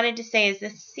I wanted to say is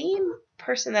the same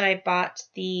person that I bought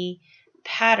the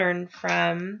pattern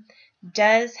from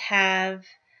does have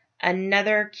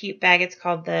another cute bag. It's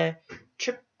called the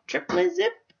Triple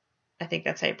Zip. I think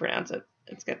that's how you pronounce it.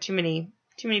 It's got too many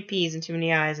P's and too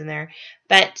many I's in there.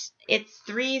 But it's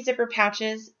 3 zipper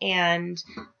pouches, and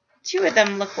two of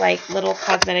them look like little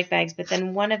cosmetic bags, but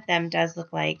then one of them does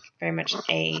look like very much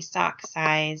a sock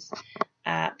size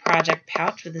project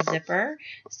pouch with a zipper.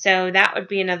 So that would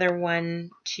be another one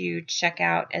to check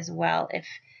out as well if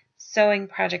sewing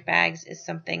project bags is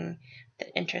something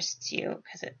that interests you,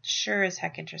 because it sure as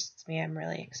heck interests me. I'm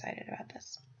really excited about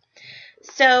this.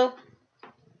 So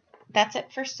that's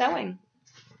it for sewing.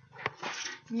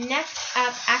 Next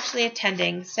up, actually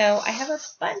attending. So I have a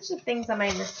bunch of things on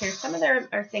my list here. Some of them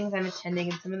are things I'm attending,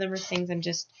 and some of them are things I'm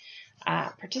just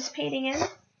participating in.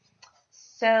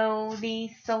 So the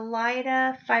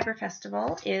Salida Fiber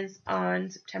Festival is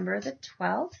on September the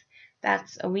 12th.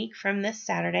 That's a week from this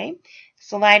Saturday.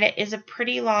 Salida is a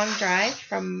pretty long drive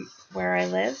from where I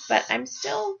live, but I'm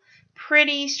still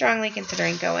pretty strongly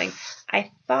considering going.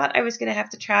 I thought I was going to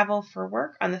have to travel for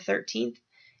work on the 13th,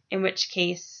 in which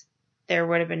case there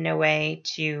would have been no way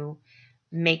to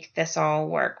make this all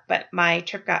work. But my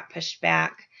trip got pushed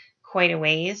back quite a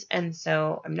ways, and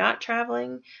so I'm not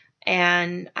traveling,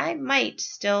 and I might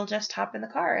still just hop in the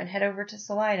car and head over to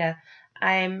Salida.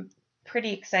 I'm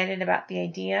pretty excited about the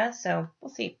idea, so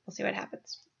we'll see. We'll see what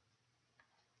happens.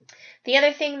 The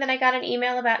other thing that I got an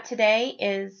email about today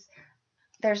is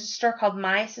there's a store called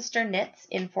My Sister Knits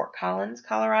in Fort Collins,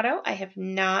 Colorado. I have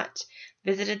not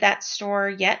visited that store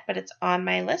yet, but it's on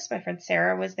my list. My friend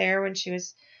Sarah was there when she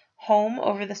was home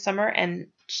over the summer, and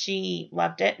she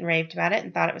loved it and raved about it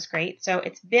and thought it was great. So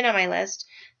it's been on my list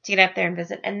to get up there and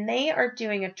visit. And they are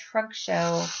doing a trunk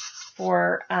show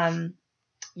for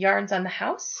Yarns on the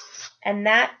House, and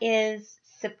that is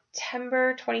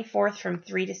September 24th from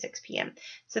 3 to 6 p.m.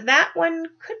 So that one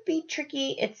could be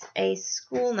tricky. It's a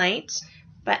school night,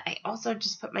 but I also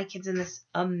just put my kids in this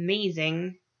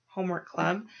amazing homework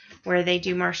club where they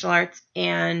do martial arts,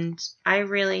 and I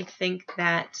really think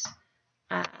that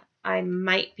I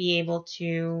might be able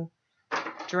to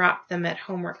drop them at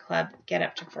homework club, get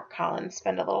up to Fort Collins,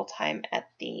 spend a little time at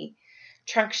the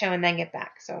trunk show, and then get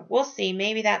back. So we'll see.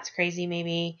 Maybe that's crazy.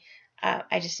 Maybe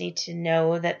I just need to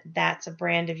know that that's a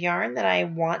brand of yarn that I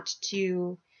want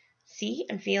to see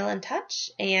and feel and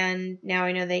touch. And now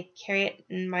I know they carry it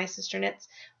in My Sister Knits,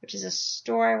 which is a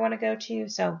store I want to go to.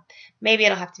 So maybe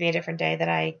it'll have to be a different day that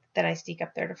I sneak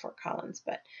up there to Fort Collins.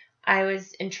 But I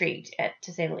was intrigued,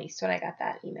 to say the least, when I got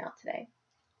that email today.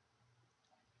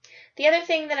 The other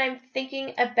thing that I'm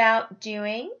thinking about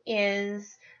doing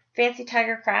is Fancy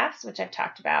Tiger Crafts, which I've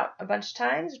talked about a bunch of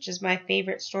times, which is my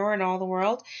favorite store in all the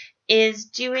world, is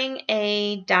doing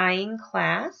a dyeing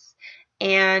class,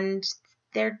 and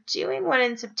they're doing one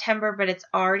in September, but it's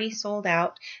already sold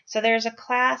out. So there's a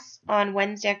class on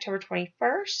Wednesday, October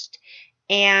 21st,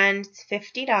 and it's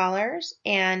 $50,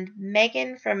 and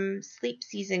Megan from Sleep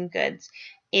Season Goods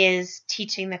is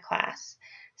teaching the class.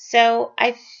 So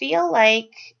I feel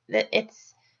like that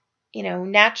it's,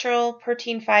 natural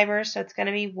protein fibers, so it's going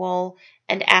to be wool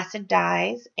and acid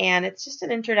dyes, and it's just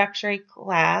an introductory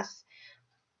class.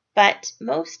 But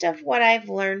most of what I've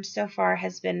learned so far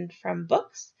has been from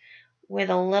books with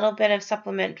a little bit of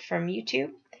supplement from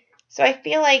YouTube. So I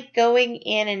feel like going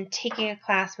in and taking a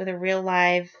class with a real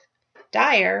live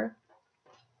dyer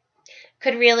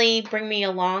could really bring me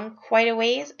along quite a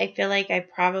ways. I feel like I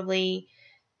probably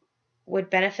would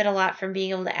benefit a lot from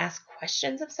being able to ask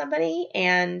questions of somebody,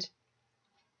 and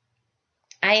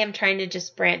I am trying to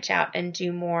just branch out and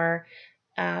do more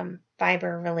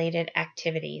fiber-related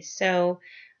activities. So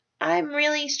I'm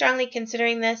really strongly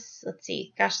considering this. Let's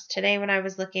see. Gosh, today when I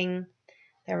was looking,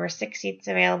 there were 6 seats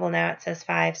available. Now it says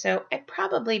 5. So I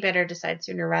probably better decide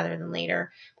sooner rather than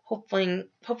later. Hopefully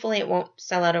it won't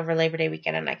sell out over Labor Day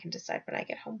weekend, and I can decide when I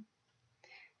get home.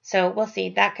 So we'll see.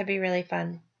 That could be really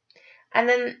fun. And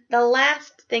then the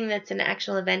last thing that's an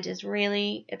actual event is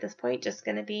really, at this point, just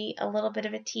going to be a little bit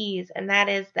of a tease. And that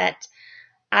is that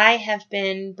I have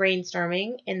been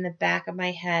brainstorming in the back of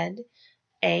my head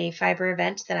a fiber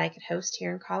event that I could host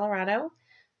here in Colorado.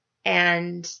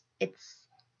 And it's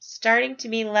starting to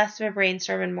be less of a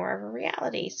brainstorm and more of a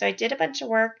reality. So I did a bunch of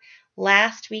work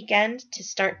last weekend to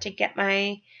start to get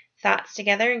my thoughts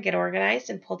together and get organized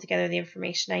and pull together the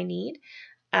information I need.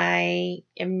 I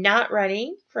am not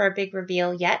ready for a big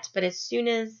reveal yet, but as soon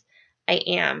as I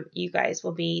am, you guys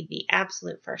will be the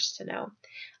absolute first to know.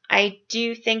 I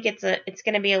do think it's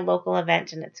going to be a local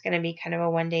event, and it's going to be kind of a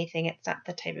one-day thing. It's not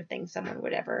the type of thing someone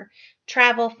would ever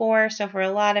travel for. So for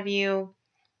a lot of you,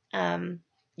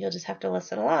 you'll just have to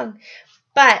listen along.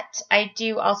 But I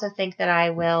do also think that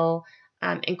I will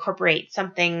incorporate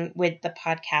something with the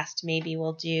podcast. Maybe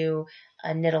we'll do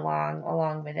a knit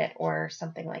along with it or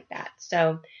something like that.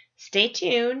 So stay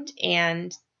tuned,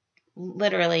 and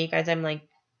literally, you guys, I'm like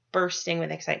bursting with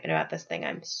excitement about this thing.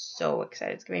 I'm so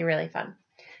excited. It's going to be really fun.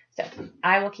 So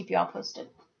I will keep you all posted.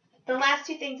 The last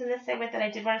two things in this segment that I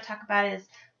did want to talk about is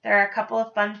there are a couple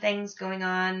of fun things going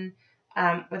on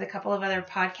with a couple of other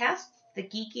podcasts. The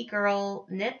Geeky Girl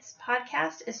Knits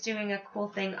podcast is doing a cool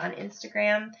thing on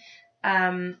Instagram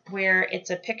where it's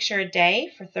a picture a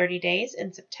day for 30 days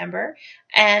in September.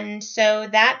 And so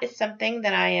that is something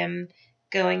that I am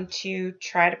going to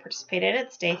try to participate in.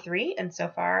 It's day 3, and so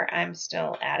far I'm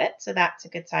still at it, so that's a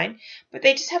good sign. But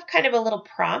they just have kind of a little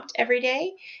prompt every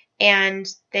day, and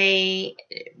they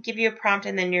give you a prompt,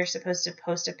 and then you're supposed to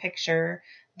post a picture.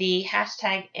 The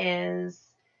hashtag is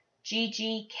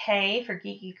GGK for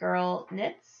Geeky Girl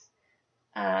Knits.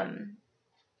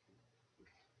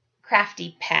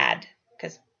 Crafty Pad,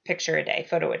 because picture a day,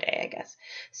 photo a day, I guess.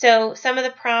 So some of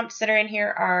the prompts that are in here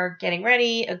are getting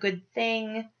ready, a good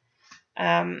thing,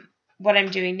 what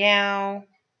I'm doing now,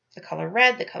 the color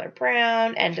red, the color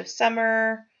brown, end of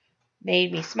summer,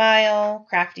 made me smile,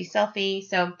 crafty selfie.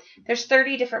 So there's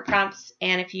 30 different prompts,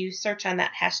 and if you search on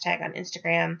that hashtag on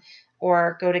Instagram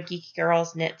or go to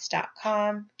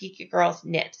geekygirlsknit.com,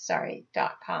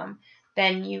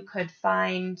 then you could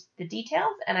find the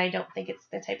details, and I don't think it's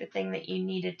the type of thing that you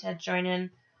needed to join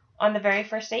in on the very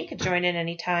first day. You could join in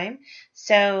anytime.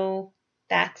 So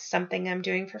that's something I'm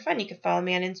doing for fun. You could follow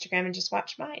me on Instagram and just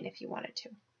watch mine if you wanted to.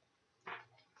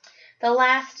 The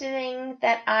last thing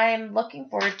that I'm looking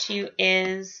forward to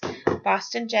is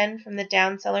Boston Jen from the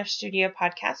Down Cellar Studio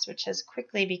podcast, which has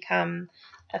quickly become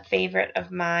a favorite of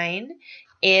mine,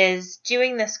 is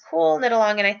doing this cool knit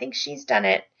along, and I think she's done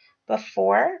it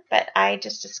before, but I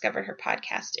just discovered her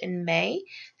podcast in May,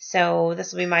 so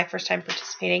this will be my first time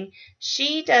participating.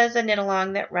 She does a knit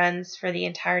along that runs for the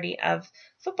entirety of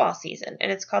football season,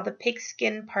 and it's called the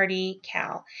Pigskin Party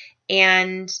Cal,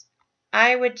 and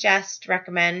I would just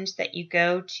recommend that you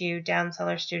go to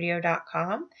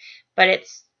downcellarstudio.com, but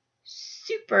it's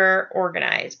super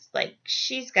organized. Like,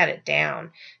 she's got it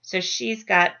down. So she's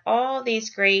got all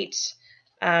these great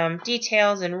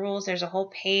details and rules. There's a whole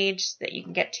page that you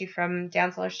can get to from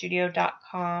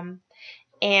downcellarstudio.com.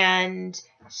 And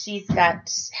she's got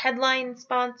headline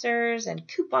sponsors and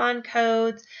coupon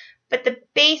codes. But the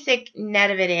basic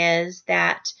net of it is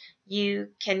that you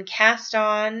can cast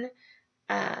on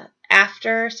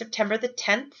after September the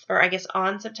 10th, or I guess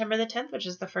on September the 10th, which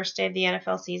is the first day of the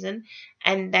NFL season.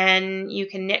 And then you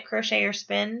can knit, crochet, or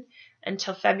spin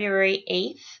until February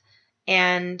 8th.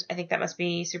 And I think that must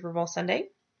be Super Bowl Sunday.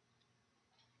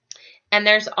 And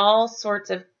there's all sorts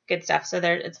of good stuff. So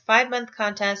it's a 5-month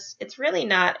contest. It's really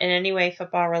not in any way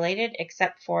football related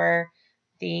except for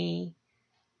the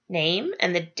name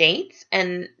and the dates.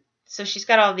 And so she's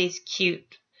got all these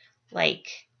cute,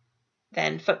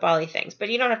 football-y things. But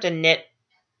you don't have to knit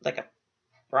like a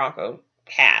Bronco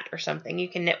hat or something. You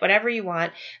can knit whatever you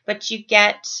want, but you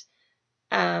get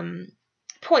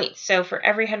points. So for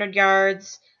every 100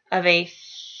 yards of a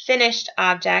finished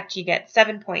object, you get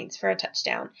 7 points for a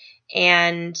touchdown.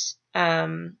 And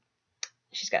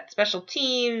she's got special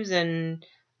teams and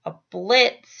a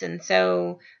blitz, and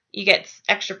so you get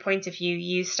extra points if you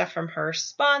use stuff from her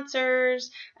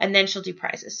sponsors, and then she'll do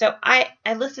prizes. So I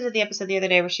listened to the episode the other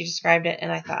day where she described it,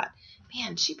 and I thought,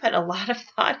 man, she put a lot of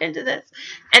thought into this,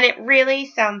 and it really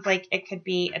sounds like it could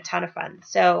be a ton of fun.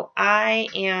 So I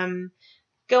am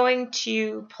going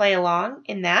to play along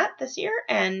in that this year,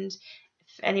 and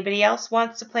if anybody else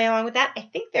wants to play along with that, I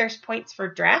think there's points for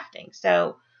drafting.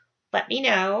 So let me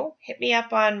know. Hit me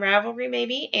up on Ravelry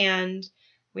maybe, and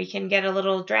we can get a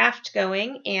little draft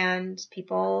going, and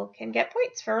people can get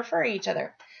points for referring each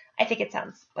other. I think it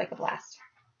sounds like a blast.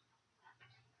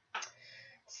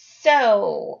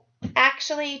 So,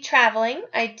 actually traveling,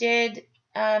 I did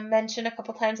mention a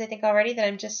couple times, I think already, that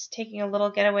I'm just taking a little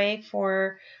getaway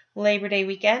for Labor Day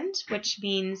weekend, which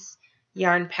means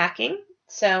yarn packing.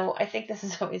 So I think this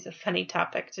is always a funny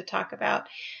topic to talk about.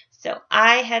 So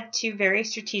I had to very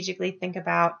strategically think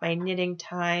about my knitting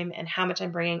time and how much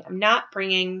I'm bringing. I'm not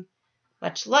bringing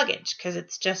much luggage because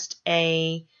it's just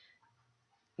a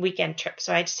weekend trip.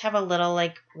 So I just have a little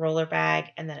roller bag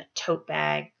and then a tote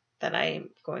bag that I'm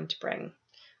going to bring.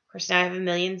 Of course, now I have a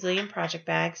million zillion project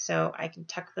bags, so I can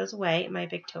tuck those away in my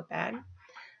big tote bag.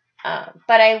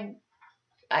 But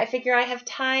I figure I have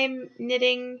time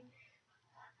knitting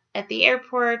at the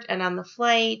airport and on the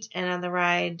flight and on the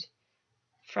ride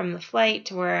from the flight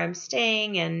to where I'm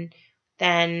staying, and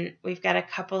then we've got a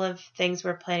couple of things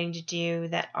we're planning to do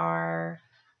that are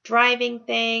driving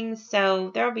things,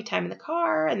 so there will be time in the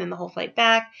car and then the whole flight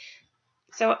back.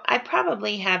 So I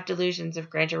probably have delusions of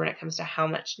grandeur when it comes to how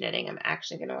much knitting I'm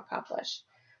actually going to accomplish.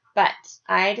 But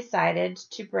I decided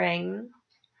to bring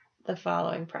the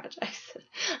following projects.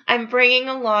 I'm bringing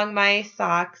along my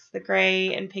socks, the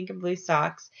gray and pink and blue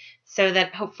socks, so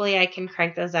that hopefully I can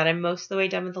crank those out. I'm most of the way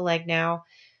done with the leg now,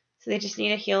 so they just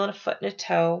need a heel and a foot and a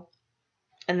toe,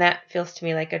 and that feels to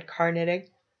me like good car knitting.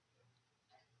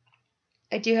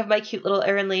 I do have my cute little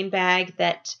Erin Lane bag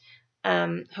that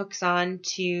hooks on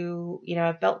to,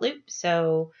 a belt loop,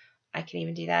 so I can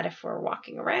even do that if we're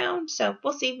walking around. So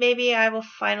we'll see. Maybe I will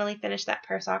finally finish that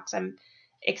pair of socks. I'm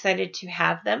excited to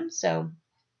have them, so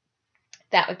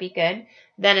that would be good.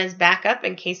 Then as backup,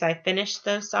 in case I finish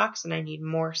those socks and I need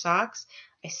more socks,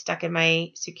 I stuck in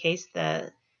my suitcase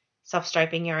the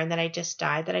self-striping yarn that I just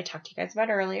dyed that I talked to you guys about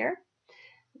earlier.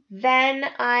 Then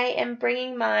I am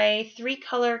bringing my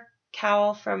 3-color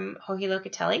cowl from Joji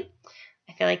Locatelli.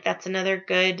 I feel like that's another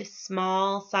good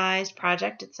small-sized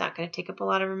project. It's not going to take up a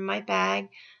lot of room in my bag.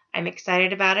 I'm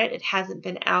excited about it. It hasn't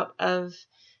been out of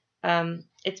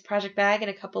its project bag in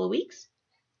a couple of weeks.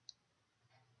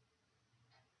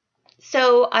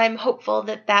 So I'm hopeful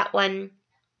that that one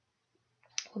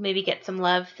will maybe get some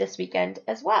love this weekend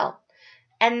as well.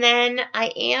 And then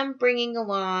I am bringing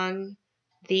along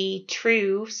the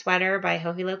True sweater by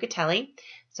Joji Locatelli.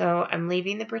 So I'm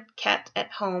leaving the briquette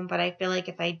at home, but I feel like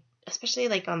if I, especially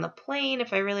like on the plane,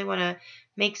 if I really want to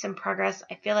make some progress,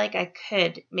 I feel like I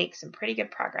could make some pretty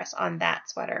good progress on that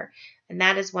sweater. And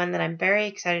that is one that I'm very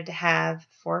excited to have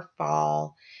for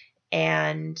fall.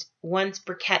 And once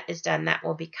briquette is done, that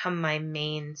will become my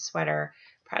main sweater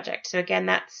project. So again,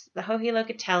 that's the Joji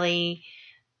Locatelli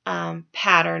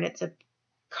pattern. It's a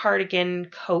cardigan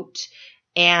coat,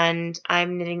 and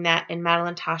I'm knitting that in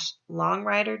Madeline Tosh Long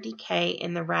Rider DK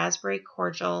in the Raspberry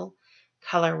Cordial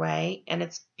colorway, and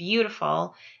it's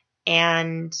beautiful,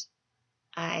 and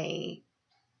I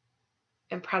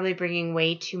am probably bringing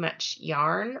way too much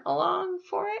yarn along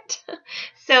for it.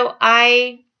 So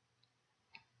I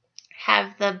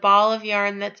have the ball of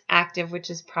yarn that's active, which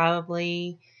is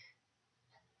probably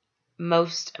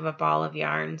most of a ball of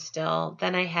yarn still.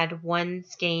 Then I had one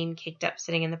skein caked up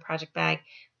sitting in the project bag.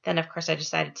 Then, of course, I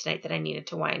decided tonight that I needed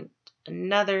to wind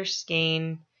another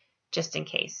skein just in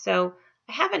case. So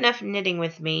I have enough knitting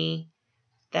with me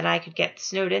that I could get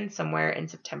snowed in somewhere in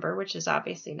September, which is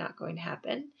obviously not going to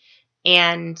happen.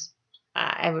 And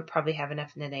I would probably have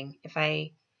enough knitting. If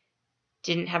I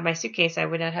didn't have my suitcase, I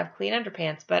would not have clean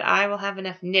underpants, but I will have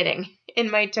enough knitting in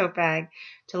my tote bag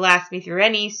to last me through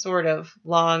any sort of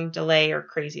long delay or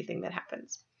crazy thing that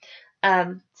happens.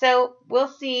 So we'll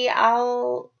see.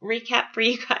 I'll recap for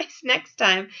you guys next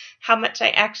time how much I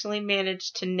actually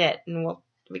managed to knit, and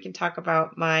we can talk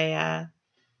about my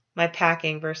my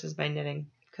packing versus my knitting,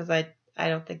 because I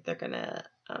don't think they're gonna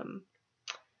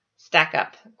stack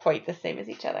up quite the same as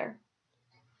each other.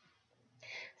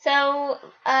 So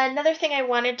another thing I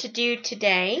wanted to do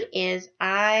today is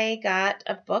I got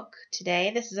a book today.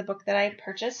 This is a book that I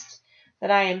purchased that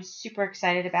I am super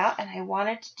excited about, and I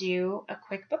wanted to do a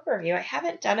quick book review. I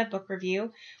haven't done a book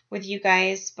review with you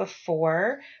guys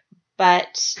before,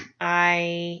 but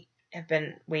I have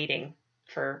been waiting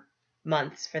for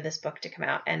months for this book to come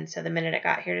out, and so the minute it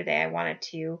got here today, I wanted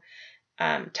to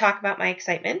talk about my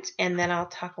excitement, and then I'll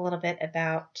talk a little bit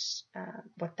about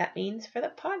what that means for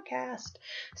the podcast.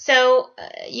 So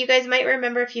you guys might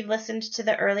remember, if you've listened to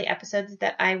the early episodes,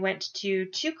 that I went to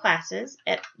 2 classes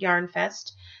at Yarn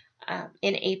Fest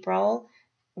in April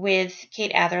with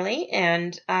Kate Atherley,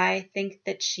 and I think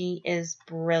that she is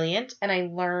brilliant, and I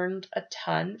learned a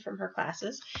ton from her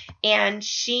classes. And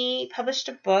she published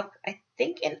a book, I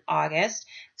think in August.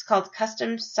 It's called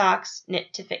Custom Socks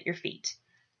Knit to Fit Your Feet.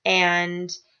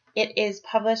 And it is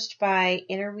published by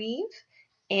Interweave,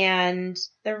 and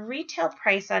the retail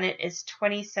price on it is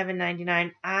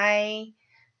 $27.99. I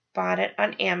bought it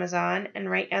on Amazon,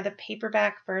 and right now the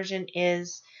paperback version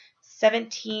is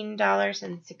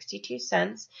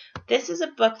 $17.62. This is a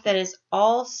book that is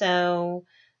also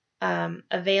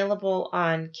available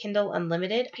on Kindle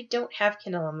Unlimited. I don't have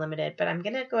Kindle Unlimited, but I'm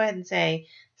going to go ahead and say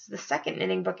this is the second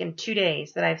knitting book in 2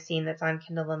 days that I've seen that's on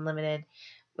Kindle Unlimited,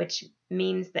 which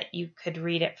means that you could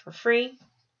read it for free.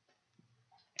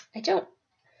 I'm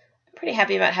pretty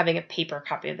happy about having a paper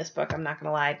copy of this book, I'm not going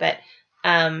to lie, but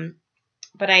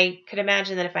I could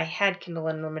imagine that if I had Kindle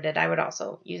Unlimited, I would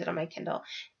also use it on my Kindle.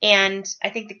 And I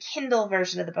think the Kindle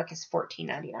version of the book is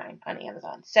 $14.99 on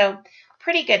Amazon. So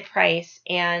pretty good price.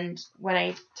 And when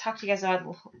I talk to you guys about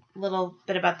a little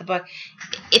bit about the book,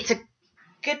 it's a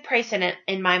good price and,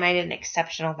 in my mind, an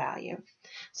exceptional value.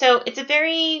 So it's a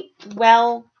very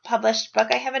well-published book.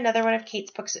 I have another one of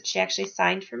Kate's books that she actually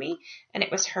signed for me, and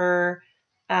it was her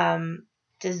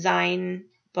design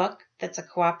book that's a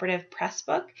cooperative press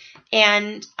book.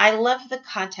 And I love the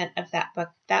content of that book.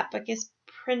 That book is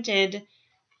printed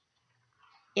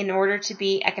in order to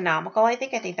be economical, I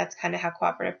think. I think that's kind of how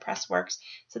cooperative press works.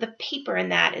 So the paper in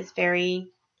that is very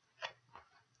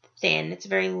thin. It's a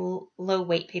very low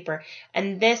weight paper.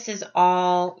 And this is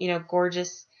all,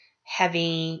 gorgeous,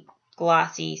 heavy,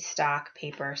 glossy stock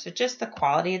paper. So just the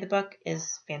quality of the book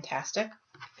is fantastic.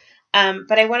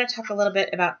 But I want to talk a little bit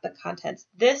about the contents.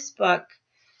 This book,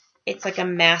 it's like a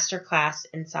master class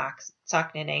in sock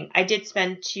knitting. I did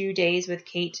spend 2 days with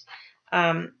Kate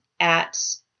at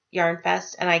Yarn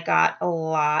Fest, and I got a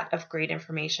lot of great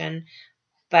information.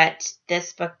 But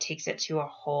this book takes it to a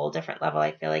whole different level.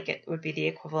 I feel like it would be the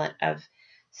equivalent of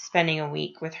spending a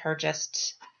week with her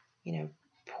just,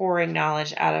 pouring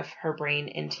knowledge out of her brain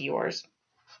into yours.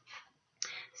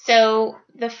 So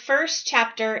the first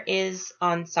chapter is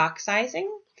on sock sizing,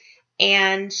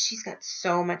 and she's got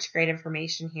so much great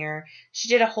information here. She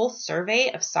did a whole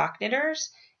survey of sock knitters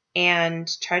and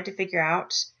tried to figure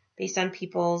out, based on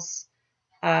people's,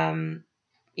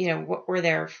 what were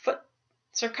their foot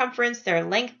circumference, their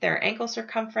length, their ankle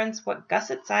circumference, what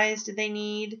gusset size did they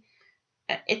need.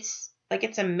 It's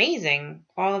amazing,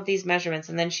 all of these measurements.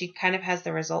 And then she kind of has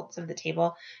the results of the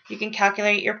table. You can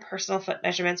calculate your personal foot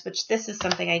measurements, which this is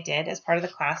something I did as part of the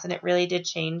class, and it really did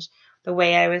change the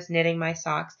way I was knitting my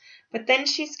socks. But then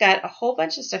she's got a whole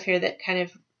bunch of stuff here that kind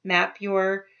of map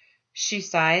your shoe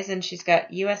size, and she's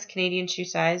got US, Canadian shoe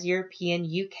size, European,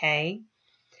 UK,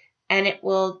 and it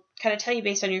will kind of tell you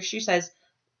based on your shoe size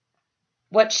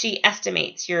what she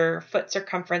estimates your foot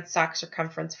circumference, sock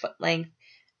circumference, foot length,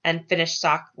 and finished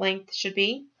sock length should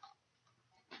be.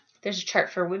 There's a chart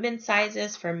for women's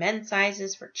sizes, for men's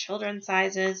sizes, for children's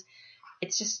sizes.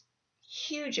 It's just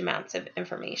huge amounts of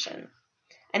information.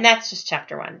 And that's just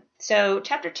chapter 1. So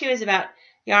chapter 2 is about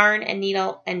yarn and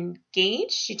needle and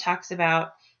gauge. She talks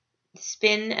about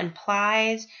spin and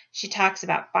plies. She talks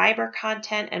about fiber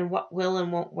content and what will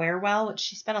and won't wear well, which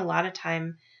she spent a lot of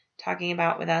time talking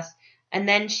about with us. And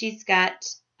then she's got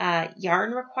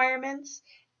yarn requirements,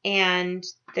 and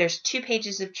there's 2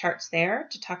 pages of charts there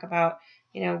to talk about,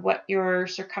 what your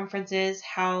circumference is,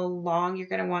 how long you're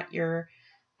going to want your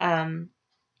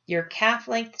calf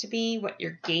length to be, what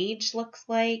your gauge looks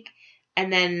like,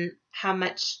 and then how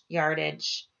much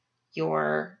yardage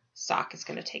your sock is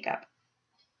going to take up.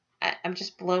 I'm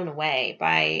just blown away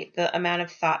by the amount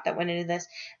of thought that went into this.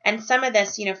 And some of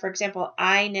this, for example,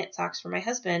 I knit socks for my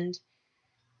husband,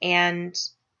 and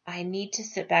I need to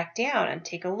sit back down and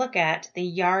take a look at the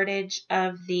yardage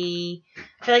of I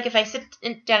feel like if I sit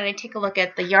down and I take a look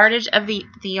at the yardage of the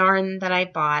yarn that I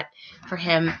bought for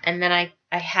him, and then I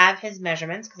have his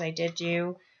measurements, because I did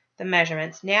do the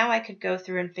measurements. Now I could go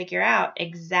through and figure out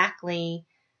exactly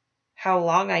how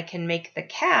long I can make the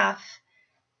calf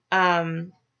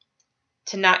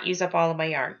to not use up all of my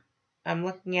yarn. I'm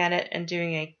looking at it and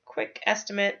doing a quick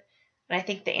estimate, and I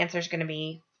think the answer is going to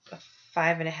be a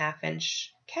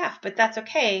 5.5-inch calf, but that's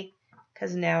okay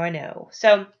because now I know.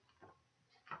 So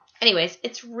anyways,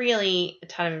 it's really a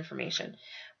ton of information.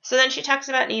 So then she talks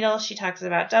about needles, she talks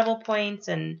about double points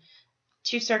and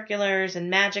 2 circulars and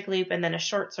magic loop, and then a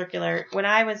short circular. When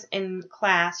I was in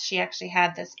class, she actually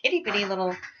had this itty bitty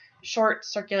little short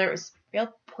circular. It was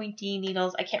real pointy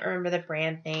needles. I can't remember the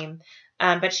brand name,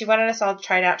 but she wanted us all to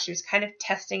try it out. She was kind of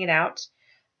testing it out,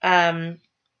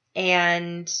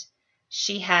 and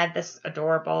she had this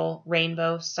adorable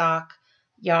rainbow sock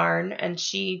yarn, and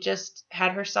she just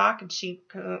had her sock, and she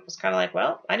was kind of like,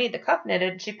 well, I need the cuff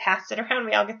knitted. And she passed it around.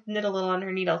 We all get to knit a little on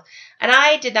her needles. And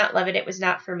I did not love it. It was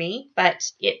not for me,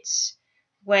 but it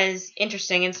was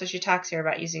interesting. And so she talks here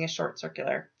about using a short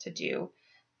circular to do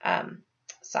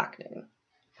sock knitting.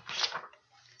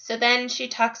 So then she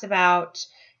talks about,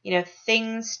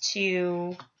 things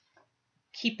to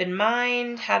keep in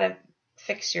mind, how to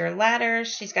fix your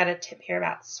ladders. She's got a tip here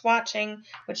about swatching,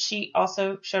 which she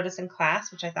also showed us in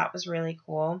class, which I thought was really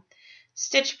cool.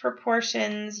 Stitch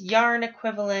proportions, yarn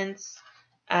equivalents.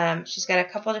 She's got a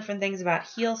couple different things about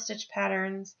heel stitch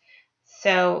patterns.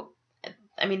 So,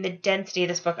 the density of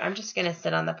this book, I'm just going to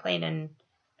sit on the plane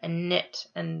and knit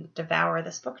and devour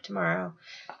this book tomorrow.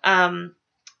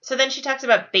 So then she talks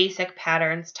about basic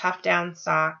patterns, top-down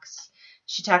socks.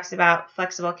 She talks about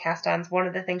flexible cast-ons. One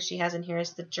of the things she has in here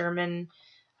is the German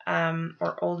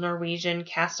or Old Norwegian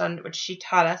cast-on, which she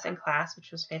taught us in class,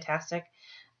 which was fantastic.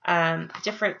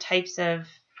 Different types of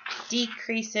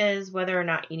decreases, whether or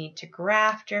not you need to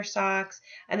graft your socks.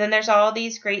 And then there's all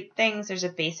these great things. There's a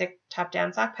basic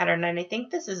top-down sock pattern, and I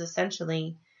think this is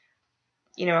essentially,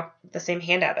 the same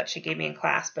handout that she gave me in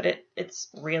class, but it's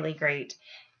really great.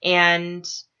 And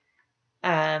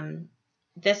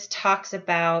this talks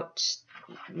about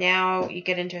now you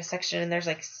get into a section and there's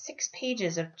like 6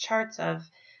 pages of charts of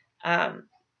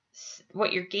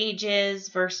what your gauge is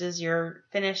versus your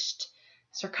finished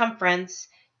circumference,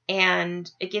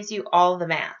 and it gives you all the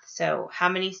math. So how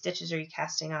many stitches are you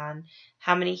casting on,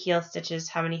 how many heel stitches,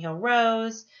 how many heel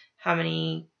rows, how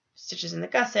many stitches in the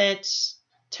gusset,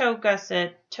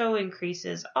 toe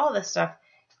increases, all this stuff.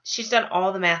 She's done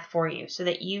all the math for you so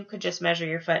that you could just measure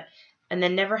your foot and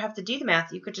then never have to do the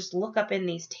math. You could just look up in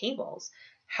these tables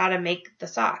how to make the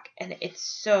sock, and it's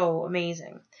so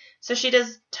amazing. So she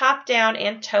does top down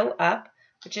and toe up,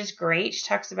 which is great. She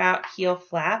talks about heel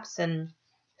flaps and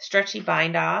stretchy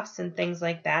bind offs and things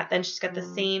like that. Then she's got the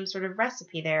same sort of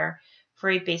recipe there for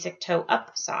a basic toe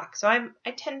up sock. So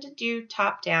I tend to do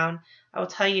top down. I will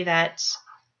tell you that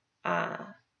now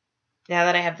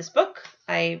that I have this book,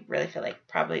 I really feel like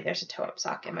probably there's a toe up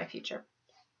sock in my future.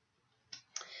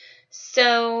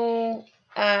 So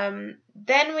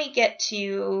then we get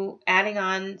to adding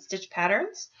on stitch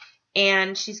patterns,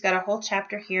 and she's got a whole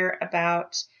chapter here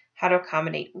about how to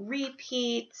accommodate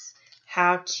repeats,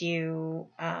 how to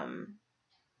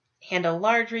handle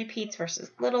large repeats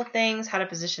versus little things, how to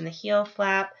position the heel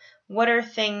flap, what are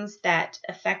things that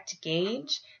affect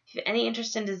gauge. If you have any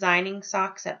interest in designing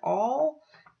socks at all,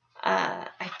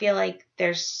 I feel like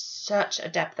there's such a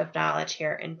depth of knowledge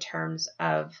here in terms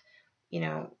of,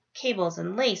 cables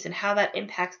and lace and how that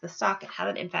impacts the sock and how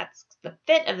that impacts the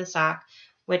fit of the sock,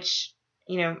 which,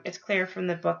 it's clear from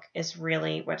the book is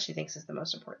really what she thinks is the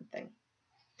most important thing.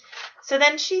 So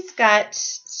then she's got,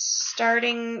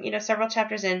 starting, several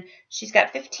chapters in, she's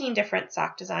got 15 different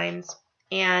sock designs.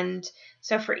 And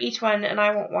so for each one, and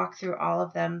I won't walk through all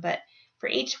of them, but for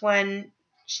each one,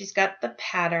 she's got the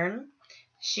pattern.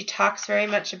 She talks very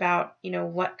much about,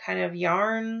 what kind of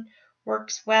yarn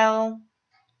works well.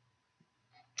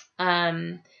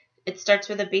 It starts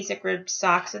with a basic ribbed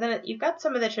sock. So then you've got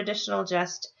some of the traditional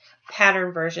just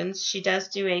pattern versions. She does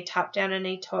do a top down and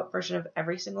a toe up version of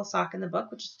every single sock in the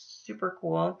book, which is super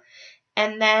cool.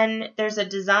 And then there's a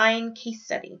design case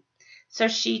study. So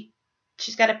she's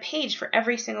got a page for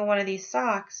every single one of these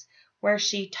socks where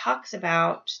she talks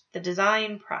about the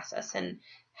design process and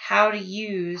how to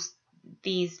use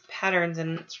these patterns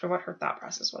and sort of what her thought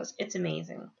process was. It's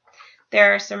amazing.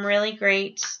 There are some really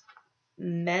great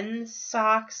men's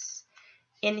socks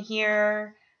in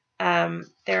here. There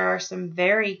are some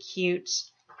very cute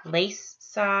lace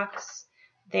socks.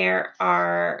 There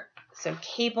are some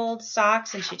cabled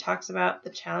socks, and she talks about the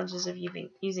challenges of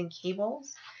using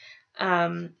cables.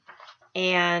 And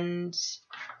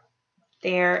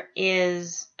there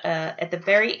is, at the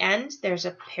very end, there's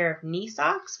a pair of knee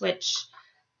socks, which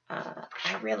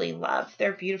I really love.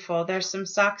 They're beautiful. There's some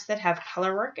socks that have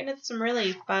color work, and it's some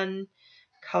really fun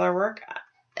color work.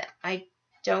 I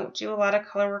don't do a lot of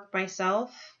color work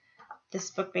myself. This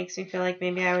book makes me feel like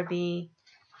maybe I would be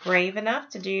brave enough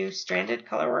to do stranded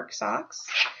color work socks.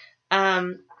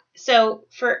 So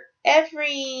for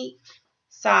every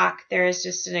sock, there is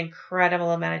just an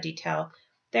incredible amount of detail.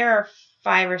 There are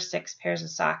 5 or 6 pairs of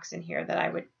socks in here that I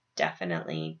would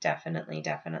definitely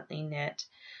knit.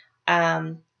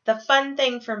 The fun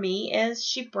thing for me is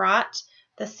she brought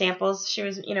the samples. She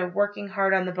was, working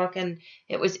hard on the book, and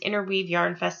it was Interweave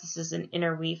Yarn Fest. This is an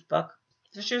Interweave book.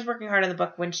 So she was working hard on the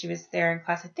book when she was there in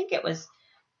class. I think it was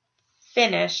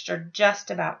finished or just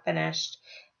about finished.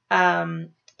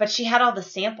 But she had all the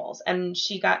samples, and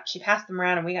she passed them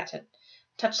around, and we got to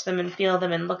touch them and feel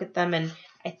them and look at them. And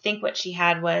I think what she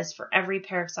had was for every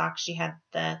pair of socks, she had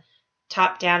the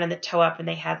top down and the toe up, and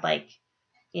they had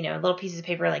little pieces of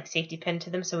paper like safety pinned to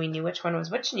them, so we knew which one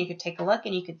was which, and you could take a look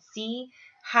and you could see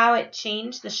how it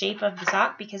changed the shape of the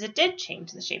sock, because it did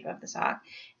change the shape of the sock.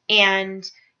 And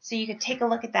so you could take a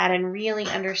look at that and really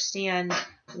understand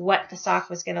what the sock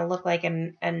was going to look like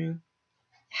and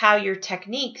how your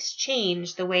techniques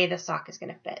change the way the sock is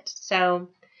going to fit. So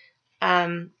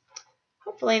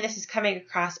hopefully this is coming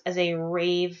across as a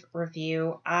rave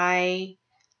review. I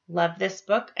love this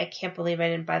book. I can't believe I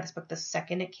didn't buy this book the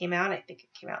second it came out. I think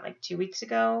it came out like 2 weeks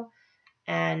ago,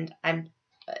 and I'm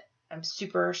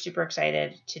super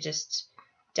excited to just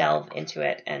delve into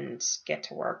it and get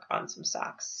to work on some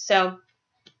socks. So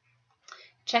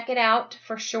check it out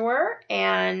for sure,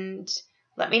 and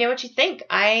let me know what you think.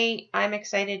 I'm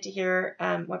excited to hear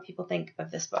what people think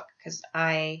of this book, because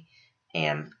I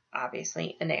am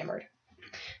obviously enamored.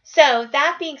 So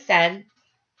that being said,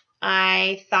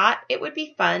 I thought it would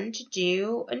be fun to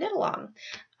do a knit along.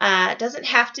 It doesn't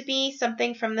have to be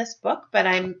something from this book, but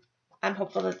I'm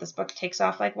hopeful that this book takes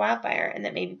off like wildfire, and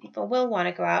that maybe people will want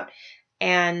to go out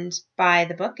and buy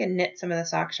the book and knit some of the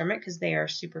socks from it, because they are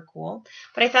super cool.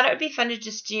 But I thought it would be fun to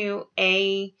just do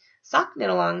a sock knit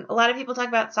along. A lot of people talk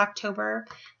about Socktober.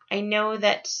 I know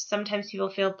that sometimes people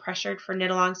feel pressured for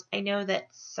knit alongs. I know that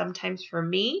sometimes for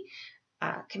me,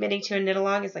 committing to a knit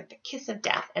along is like the kiss of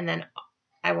death, and then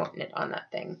I won't knit on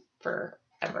that thing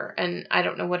forever. And I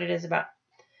don't know what it is about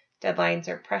deadlines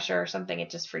or pressure or something. It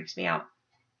just freaks me out.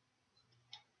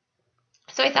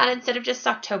 So I thought instead of just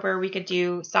Socktober, we could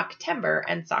do Socktember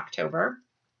and Socktober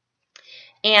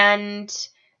and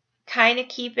kind of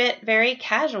keep it very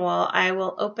casual. I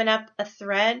will open up a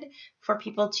thread for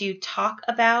people to talk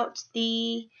about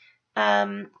the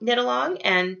knit along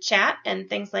and chat and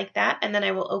things like that. And then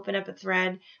I will open up a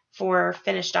thread for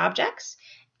finished objects.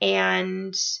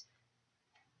 And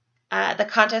the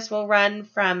contest will run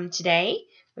from today,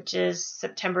 which is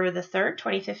September the 3rd,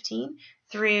 2015,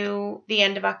 through the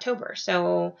end of October.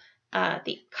 So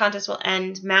the contest will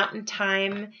end Mountain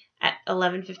Time at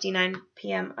 11:59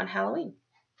 p.m. on Halloween.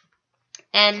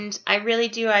 And I really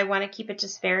do. I want to keep it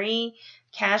just very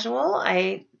casual.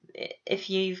 If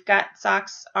you've got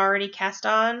socks already cast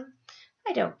on,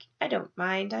 I don't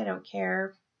mind. I don't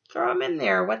care. Throw them in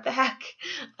there. What the heck?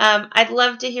 I'd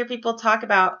love to hear people talk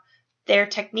about their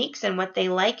techniques and what they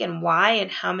like and why and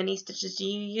how many stitches do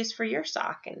you use for your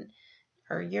sock, and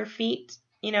are your feet,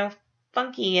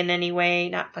 funky in any way?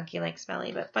 Not funky like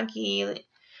smelly, but funky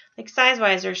like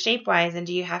size-wise or shape-wise, and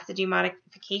do you have to do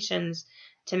modifications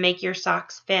to make your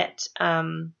socks fit?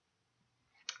 And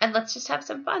let's just have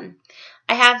some fun.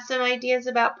 I have some ideas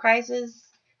about prizes.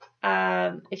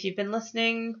 If you've been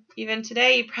listening even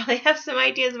today, you probably have some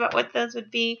ideas about what those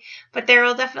would be, but there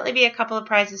will definitely be a couple of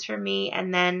prizes for me,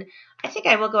 and then I think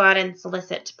I will go out and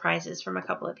solicit prizes from a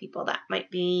couple of people. That might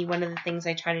be one of the things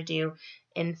I try to do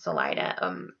in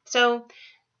Salida. So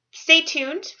stay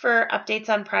tuned for updates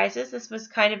on prizes. This was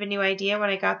kind of a new idea when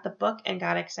I got the book and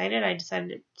got excited. I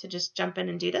decided to just jump in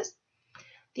and do this.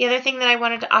 The other thing that I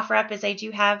wanted to offer up is I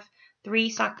do have 3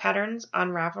 sock patterns on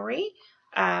Ravelry.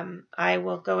 I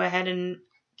will go ahead and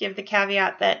give the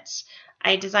caveat that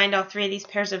I designed all 3 of these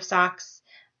pairs of socks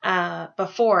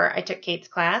before I took Kate's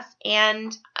class,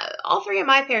 and all 3 of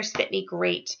my pairs fit me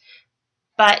great.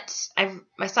 But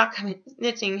my sock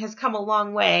knitting has come a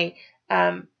long way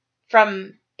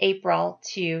from April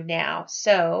to now.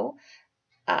 So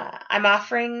I'm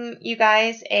offering you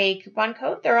guys a coupon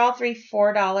code. They're all 3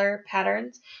 $4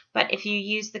 patterns, but if you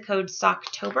use the code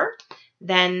Socktober,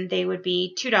 then they would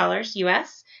be $2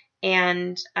 US,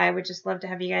 and I would just love to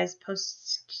have you guys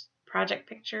post project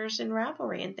pictures in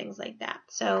Ravelry and things like that.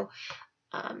 So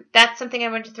that's something I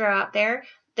wanted to throw out there.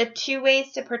 The 2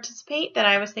 ways to participate that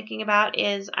I was thinking about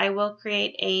is I will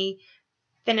create a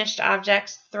finished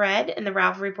objects thread in the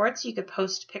Ravelry board, so you could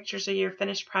post pictures of your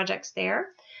finished projects there.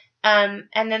 And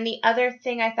then the other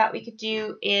thing I thought we could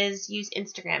do is use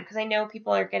Instagram, because I know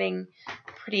people are getting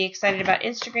pretty excited about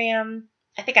Instagram.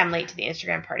 I think I'm late to the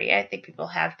Instagram party. I think people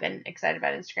have been excited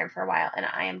about Instagram for a while, and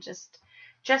I am just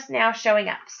now showing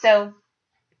up. So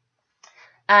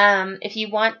if you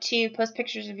want to post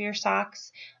pictures of your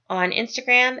socks on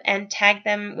Instagram and tag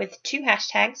them with 2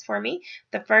 hashtags for me,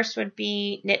 the first would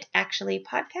be Knit Actually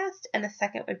Podcast, and the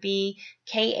second would be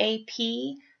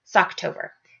KAP Socktober.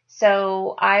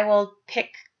 So I will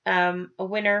pick a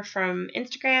winner from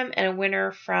Instagram and a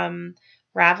winner from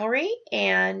Ravelry,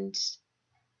 and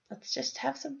let's just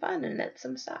have some fun and knit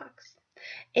some socks.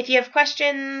 If you have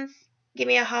questions, give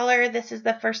me a holler. This is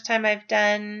the first time I've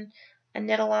done a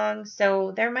knit along,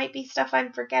 so there might be stuff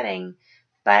I'm forgetting.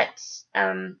 But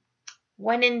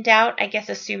when in doubt, I guess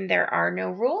assume there are no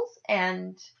rules,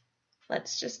 and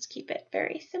let's just keep it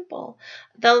very simple.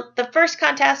 The first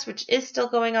contest, which is still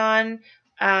going on,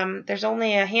 there's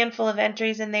only a handful of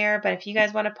entries in there, but if you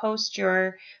guys want to post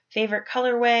your favorite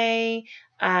colorway,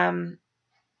 I'm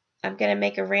going to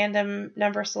make a random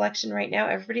number selection right now.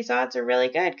 Everybody's odds are really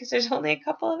good because there's only a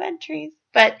couple of entries.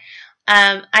 But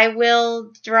I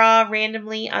will draw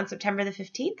randomly on September the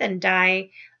 15th and dye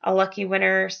a lucky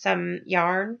winner some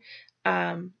yarn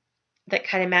that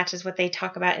kind of matches what they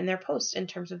talk about in their post in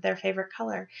terms of their favorite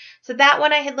color. So that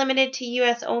one I had limited to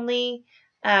US only.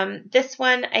 This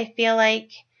one I feel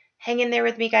like, hang in there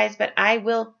with me guys, but I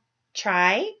will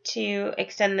try to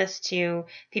extend this to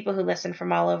people who listen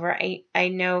from all over. I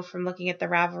know from looking at the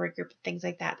Ravelry group and things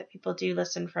like that people do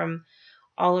listen from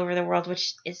all over the world,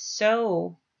 which is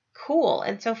so cool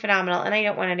and so phenomenal, and I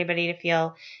don't want anybody to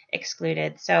feel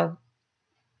excluded. So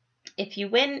if you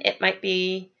win, it might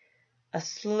be a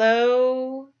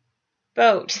slow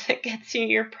boat that gets you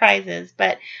your prizes,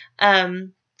 but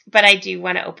I do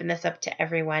want to open this up to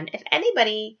everyone. If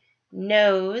anybody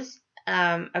knows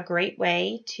a great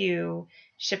way to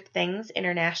ship things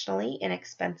internationally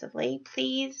inexpensively,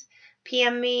 please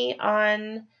PM me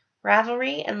on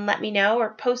Ravelry and let me know,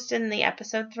 or post in the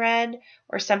episode thread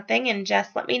or something and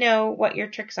just let me know what your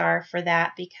tricks are for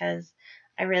that, because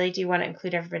I really do want to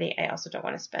include everybody. I also don't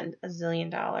want to spend $1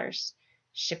 zillion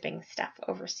shipping stuff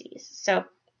overseas. So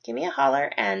give me a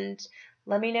holler and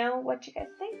let me know what you guys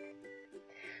think.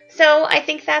 So I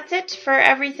think that's it for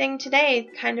everything today.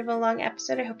 Kind of a long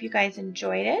episode. I hope you guys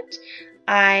enjoyed it.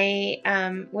 I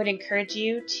would encourage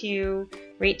you to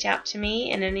reach out to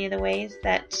me in any of the ways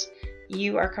that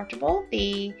you are comfortable.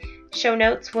 The show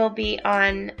notes will be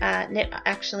on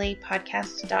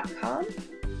knitactuallypodcast.com.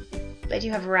 I do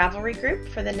have a Ravelry group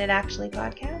for the Knit Actually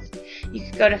podcast. You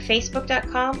can go to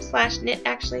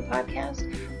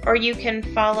facebook.com/knitactuallypodcast, or you can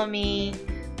follow me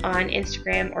on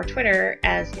Instagram or Twitter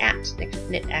as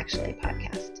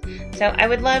 @knitactuallypodcast. So I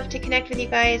would love to connect with you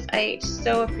guys. I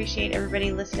so appreciate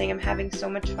everybody listening. I'm having so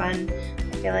much fun.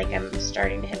 I feel like I'm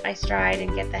starting to hit my stride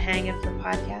and get the hang of the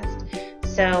podcast.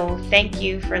 So thank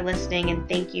you for listening, and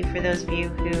thank you for those of you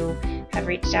who have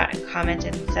reached out and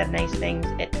commented and said nice things.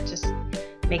 It just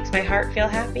makes my heart feel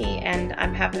happy, and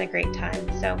I'm having a great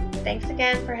time. So thanks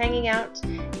again for hanging out.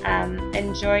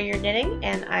 Enjoy your knitting,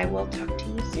 and I will talk to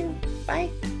you soon. Bye.